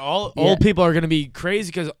that. Or all Yeah. old people are gonna be crazy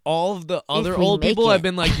because all of the other we old make people have it.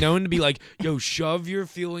 been like known to be like, yo, shove your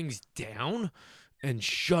feelings down and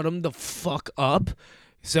shut them the fuck up.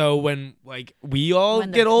 So when like we all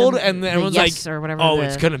When the- get old the- and the everyone's yes like, or whatever. oh, the-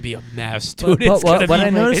 it's gonna be a mess, But- dude. It's but gonna what be, I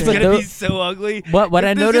noticed it's with gonna tho- be so ugly. what If I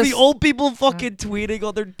there's gonna be noticed. old people fucking tweeting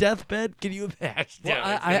on their deathbed. Can you imagine? Well,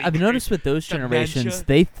 Yeah, it's gonna I've be noticed with those Dementia. generations,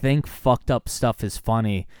 they think fucked up stuff is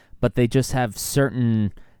funny, but they just have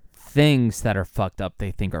certain things that are fucked up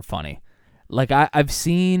they think are funny. Like I've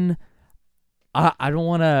seen, I don't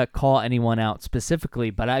want to call anyone out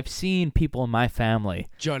specifically, but I've seen people in my family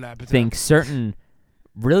Judd Apatow. think certain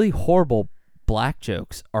really horrible black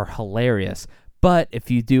jokes are hilarious, but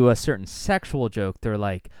if you do a certain sexual joke, they're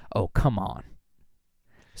like, "Oh, come on."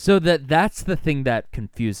 So that's the thing that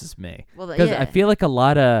confuses me. Well, Because yeah. I feel like a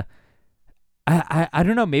lot of I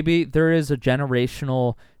don't know, maybe there is a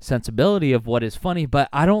generational sensibility of what is funny, but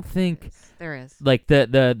I don't think There is. like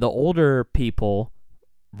the older people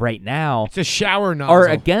right now It's a shower nozzle. are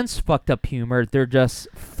against fucked up humor. They're just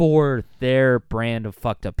for their brand of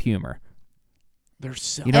fucked up humor. They're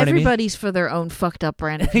so. You know what I mean? Everybody's for their own fucked up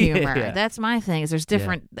brand of humor. Yeah. That's my thing. Is there's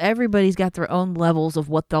different. Everybody's got their own levels of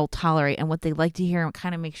what they'll tolerate and what they like to hear, and it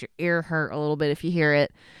kind of makes your ear hurt a little bit if you hear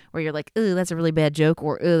it, where you're like, "Ooh, that's a really bad joke,"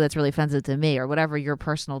 or "Ooh, that's really offensive to me," or whatever your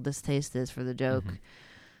personal distaste is for the joke. Mhm.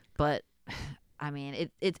 But I mean,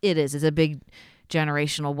 it is. It's a big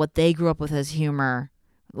generational what they grew up with as humor.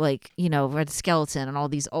 Like, you know, Red Skeleton and all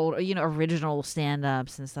these old, you know, original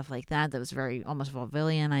stand-ups and stuff like that. That was very almost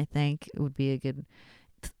vaudevillian, I think. It would be a good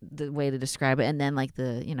the way to describe it. And then like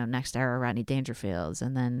the, you know, next era Rodney Dangerfields,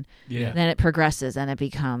 and then Yeah. then it progresses and it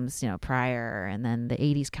becomes, you know, Pryor, and then the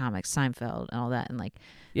 80s comics, Seinfeld and all that, and like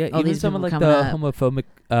Yeah, all even these some of people like coming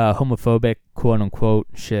the homophobic quote unquote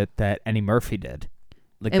shit that Eddie Murphy did.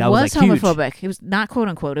 Like It that was like huge. homophobic. It was not quote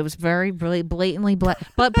unquote. It was very blatantly black.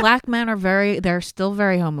 But black men are they're still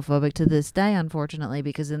very homophobic to this day, unfortunately,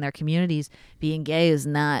 because in their communities, being gay is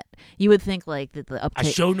not. You would think like that the I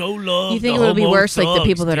uptake. show no love. You think the it would be homo worse, like the thugs,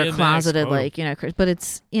 people that are DMX. closeted, Oh. like but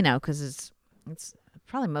it's because it's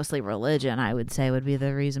probably mostly religion. I would say would be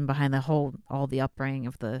the reason behind all the upbringing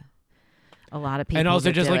of a lot of people. And also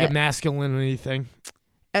that just do like it. a masculinity thing.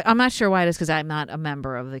 I'm not sure why it is because I'm not a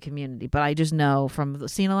member of the community, but I just know from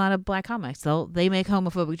seeing a lot of black comics, they make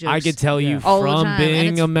homophobic jokes. I could tell you all the from time, and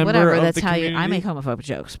being it's a member whatever. of That's the how community. I make homophobic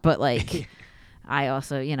jokes, but like I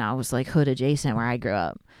also, I was like hood adjacent where I grew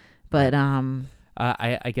up, but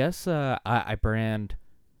I guess I brand.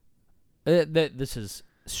 This is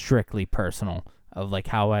strictly personal of like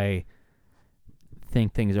how I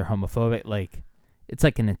think things are homophobic. Like it's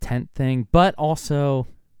like an intent thing, but also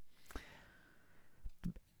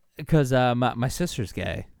because my sister's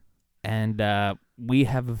gay, and we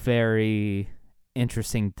have a very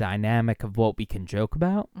interesting dynamic of what we can joke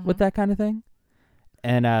about with that kind of thing,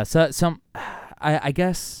 and I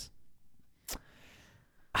guess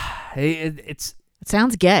it's. it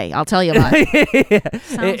sounds gay. I'll tell you what. It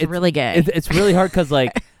sounds really gay. It's really hard because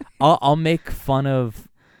like I'll make fun of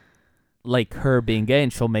like her being gay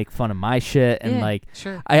and she'll make fun of my shit and Yeah, like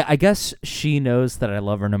sure. I guess she knows that I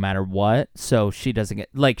love her no matter what, so she doesn't get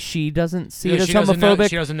like she doesn't see it as she doesn't know- homophobic.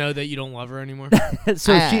 she doesn't know that you don't love her anymore.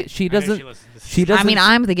 So I- she I know doesn't listens to this. she doesn't I mean,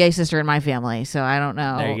 I'm the gay sister in my family, so I don't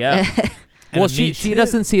know. There you go. And well me she too.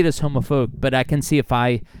 doesn't see it as homophobic, but I can see if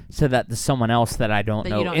I said that to someone else that I don't That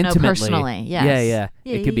know you don't intimately. know personally. Yes.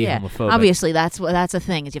 Yeah, it could be homophobic. Obviously, that's a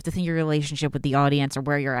thing. Is you have to think your relationship with the audience or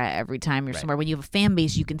where you're at every time you're Right. somewhere. When you have a fan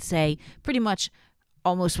base, you can say pretty much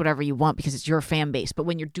almost whatever you want because it's your fan base. But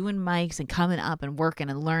when you're doing mics and coming up and working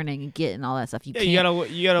and learning and getting all that stuff, you Yeah, can't.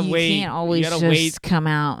 you gotta you wait. can't always you gotta just wait. come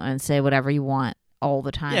out and say whatever you want all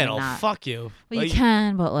the time. Yeah, and it'll not, fuck you. well, Like, you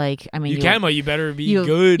can, but like I mean, you can, but you better be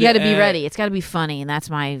good. You got to be at- ready. It's got to be funny, and that's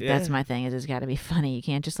my Yeah. thing. It just got to be funny. You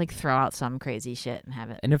can't just like throw out some crazy shit and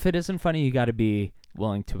have it. And if it isn't funny, you got to be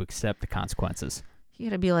willing to accept the consequences. You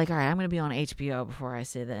got to be like, all right, I'm gonna be on HBO before I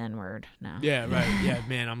say the N word. No. Yeah, right. Yeah,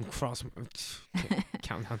 man, I'm crossing.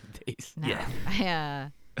 Counting down the days. No. Yeah.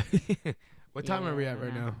 What time are we at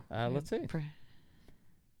right Yeah. now? Let's see.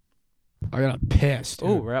 I got pissed.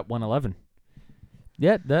 Oh, we're at 111.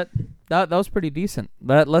 Yeah, that was pretty decent.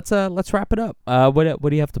 Let's wrap it up. What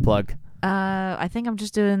do you have to plug? I think I'm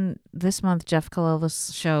just doing this month Jeff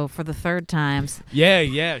Kalola's show for the third time.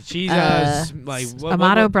 yeah. She's like what,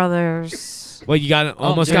 Amato what, Brothers. well, you got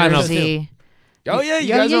almost got enough. Jersey. Oh yeah, you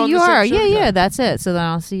guys are on you the same are. show Yeah, together. that's it. So then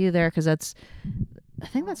I'll see you there because I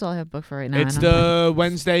think that's all I have booked for right now. It's and I'm the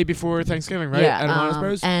Wednesday before Thanksgiving, right? Yeah, At Amados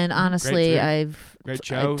Bros. and honestly, food. Great I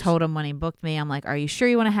show. told him when he booked me, I'm like, "Are you sure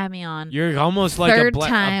you want to have me on?" You're almost like Third a black,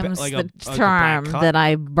 time's like the a charm black cup. that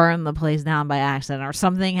I burned the place down by accident or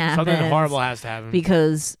something happened. Something horrible has to happen.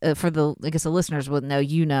 Because for I guess the listeners would know,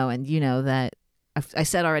 and you know that I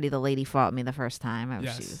said already the lady fought me the first time.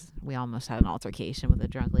 Yes. We almost had an altercation with a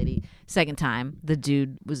drunk lady. Second time, the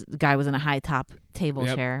guy was in a high top table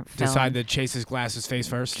Yep. chair. fell Decided and to chase his glasses face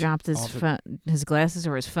first. dropped his Altered. phone, his glasses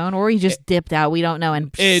or his phone, or he just dipped out. We don't know,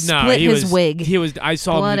 and No, split he his was, wig. He was. I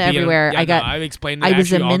saw Blood him at the beginning- everywhere. Yeah, I got- No, I've explained I it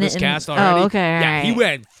was a actually on minute this and- cast oh, already. okay, Yeah, he alright.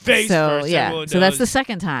 went face first. yeah, everyone so that's knows. the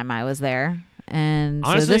second time I was there, and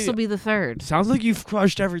so Honestly, this will be the third. Sounds like you've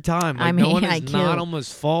crushed every time. Like I no mean, one I has killed. not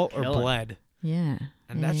almost fought or Kill it. bled, Yeah,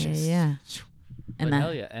 and yeah, that's yeah, just yeah. But And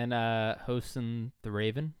hell yeah, and hosting the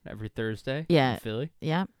Raven every Thursday. Yeah. in Philly.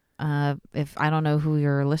 Yeah. If I don't know who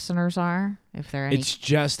your listeners are, if there are any. It's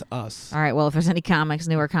just us. All right. Well, if there's any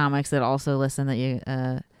newer comics that also listen, that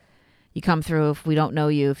you come through. If we don't know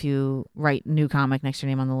you, if you write new comic next to your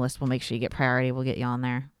name on the list, we'll make sure you get priority. We'll get you on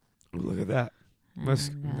there. Look at that.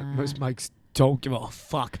 Most And, mics don't give a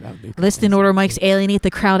fuck about new list in comics. order mics alienate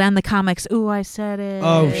the crowd and the comics. Ooh, I said it.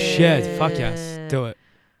 Oh shit! Fuck yes, do it.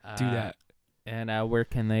 Do Uh, that. And where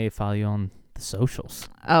can they follow you on the socials?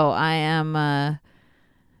 Oh, I am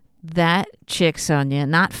that chick Sonia,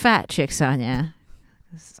 not fat chick Sonia.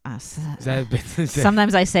 Is that, is that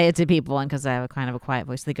Sometimes I say it to people, and because I have a kind of a quiet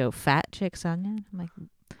voice, they go, "Fat chick Sonia." I'm like,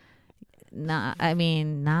 "Nah, I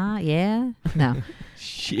mean, nah, yeah, no."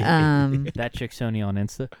 shit? That chick Sony on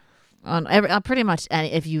Insta. On pretty much,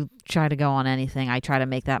 if you try to go on anything, I try to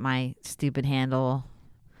make that my stupid handle.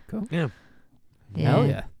 Cool. Yeah. Hell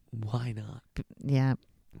yeah. Why not? Yeah.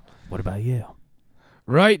 What about you?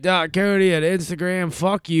 Right, Cody at Instagram.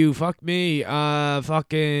 Fuck you. Fuck me.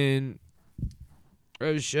 Fucking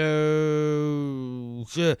show.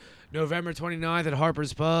 November 29th at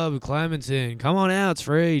Harper's Pub, Clementon. Come on out. It's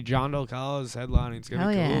free. John Del Colo's headlining. It's going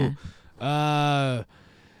to Hell be cool.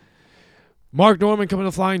 Mark Norman coming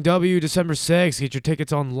to Flying W December 6th. Get your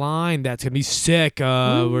tickets online. That's gonna be sick.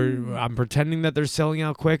 I'm pretending that they're selling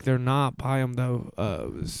out quick. They're not. Buy them though,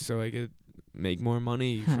 so I could make more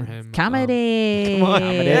money for him. Comedy. Come on,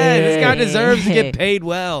 yeah, this guy deserves to get paid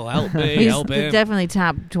well. Help me, He's help him. definitely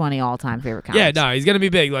top 20 all-time favorite comics. Yeah, no, he's gonna be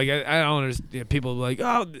big. Like I don't understand. People like,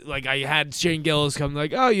 oh, like I had Shane Gillis come,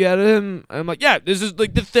 like, oh, you had him. I'm like, yeah, this is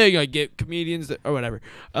like the thing. I get comedians or whatever.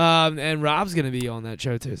 And Rob's gonna be on that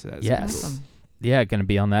show too. So that's Yes. cool. Yeah, gonna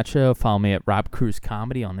be on that show. Follow me at Rob Cruz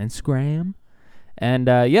Comedy on Instagram. And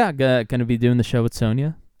gonna be doing the show with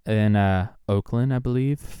Sonia in Oakland, I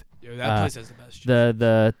believe. Yo, that place has the best.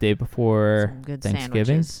 The day before Some good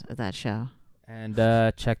Thanksgiving. sandwiches at that show. And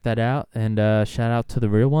check that out. And shout out to the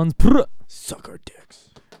real ones. Suck our dicks.